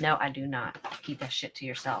honey? No, I do not. Keep that shit to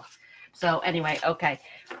yourself. So anyway, okay.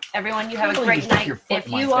 Everyone, you have a great night. If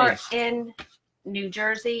you are in New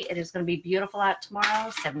Jersey, it is going to be beautiful out tomorrow,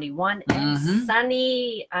 71 and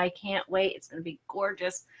sunny. I can't wait. It's going to be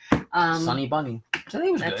gorgeous. Sunny bunny. Today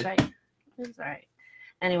was that's good. Right. It was all right.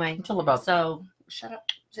 Anyway, until about so shut up.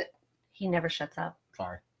 He never shuts up.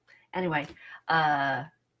 Sorry. Anyway,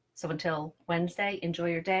 so until Wednesday,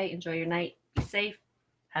 enjoy your day, enjoy your night, be safe,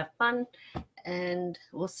 have fun, and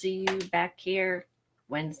we'll see you back here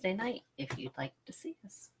Wednesday night if you'd like to see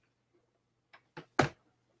us.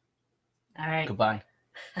 All right. Goodbye.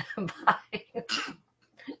 Bye.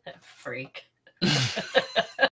 Freak.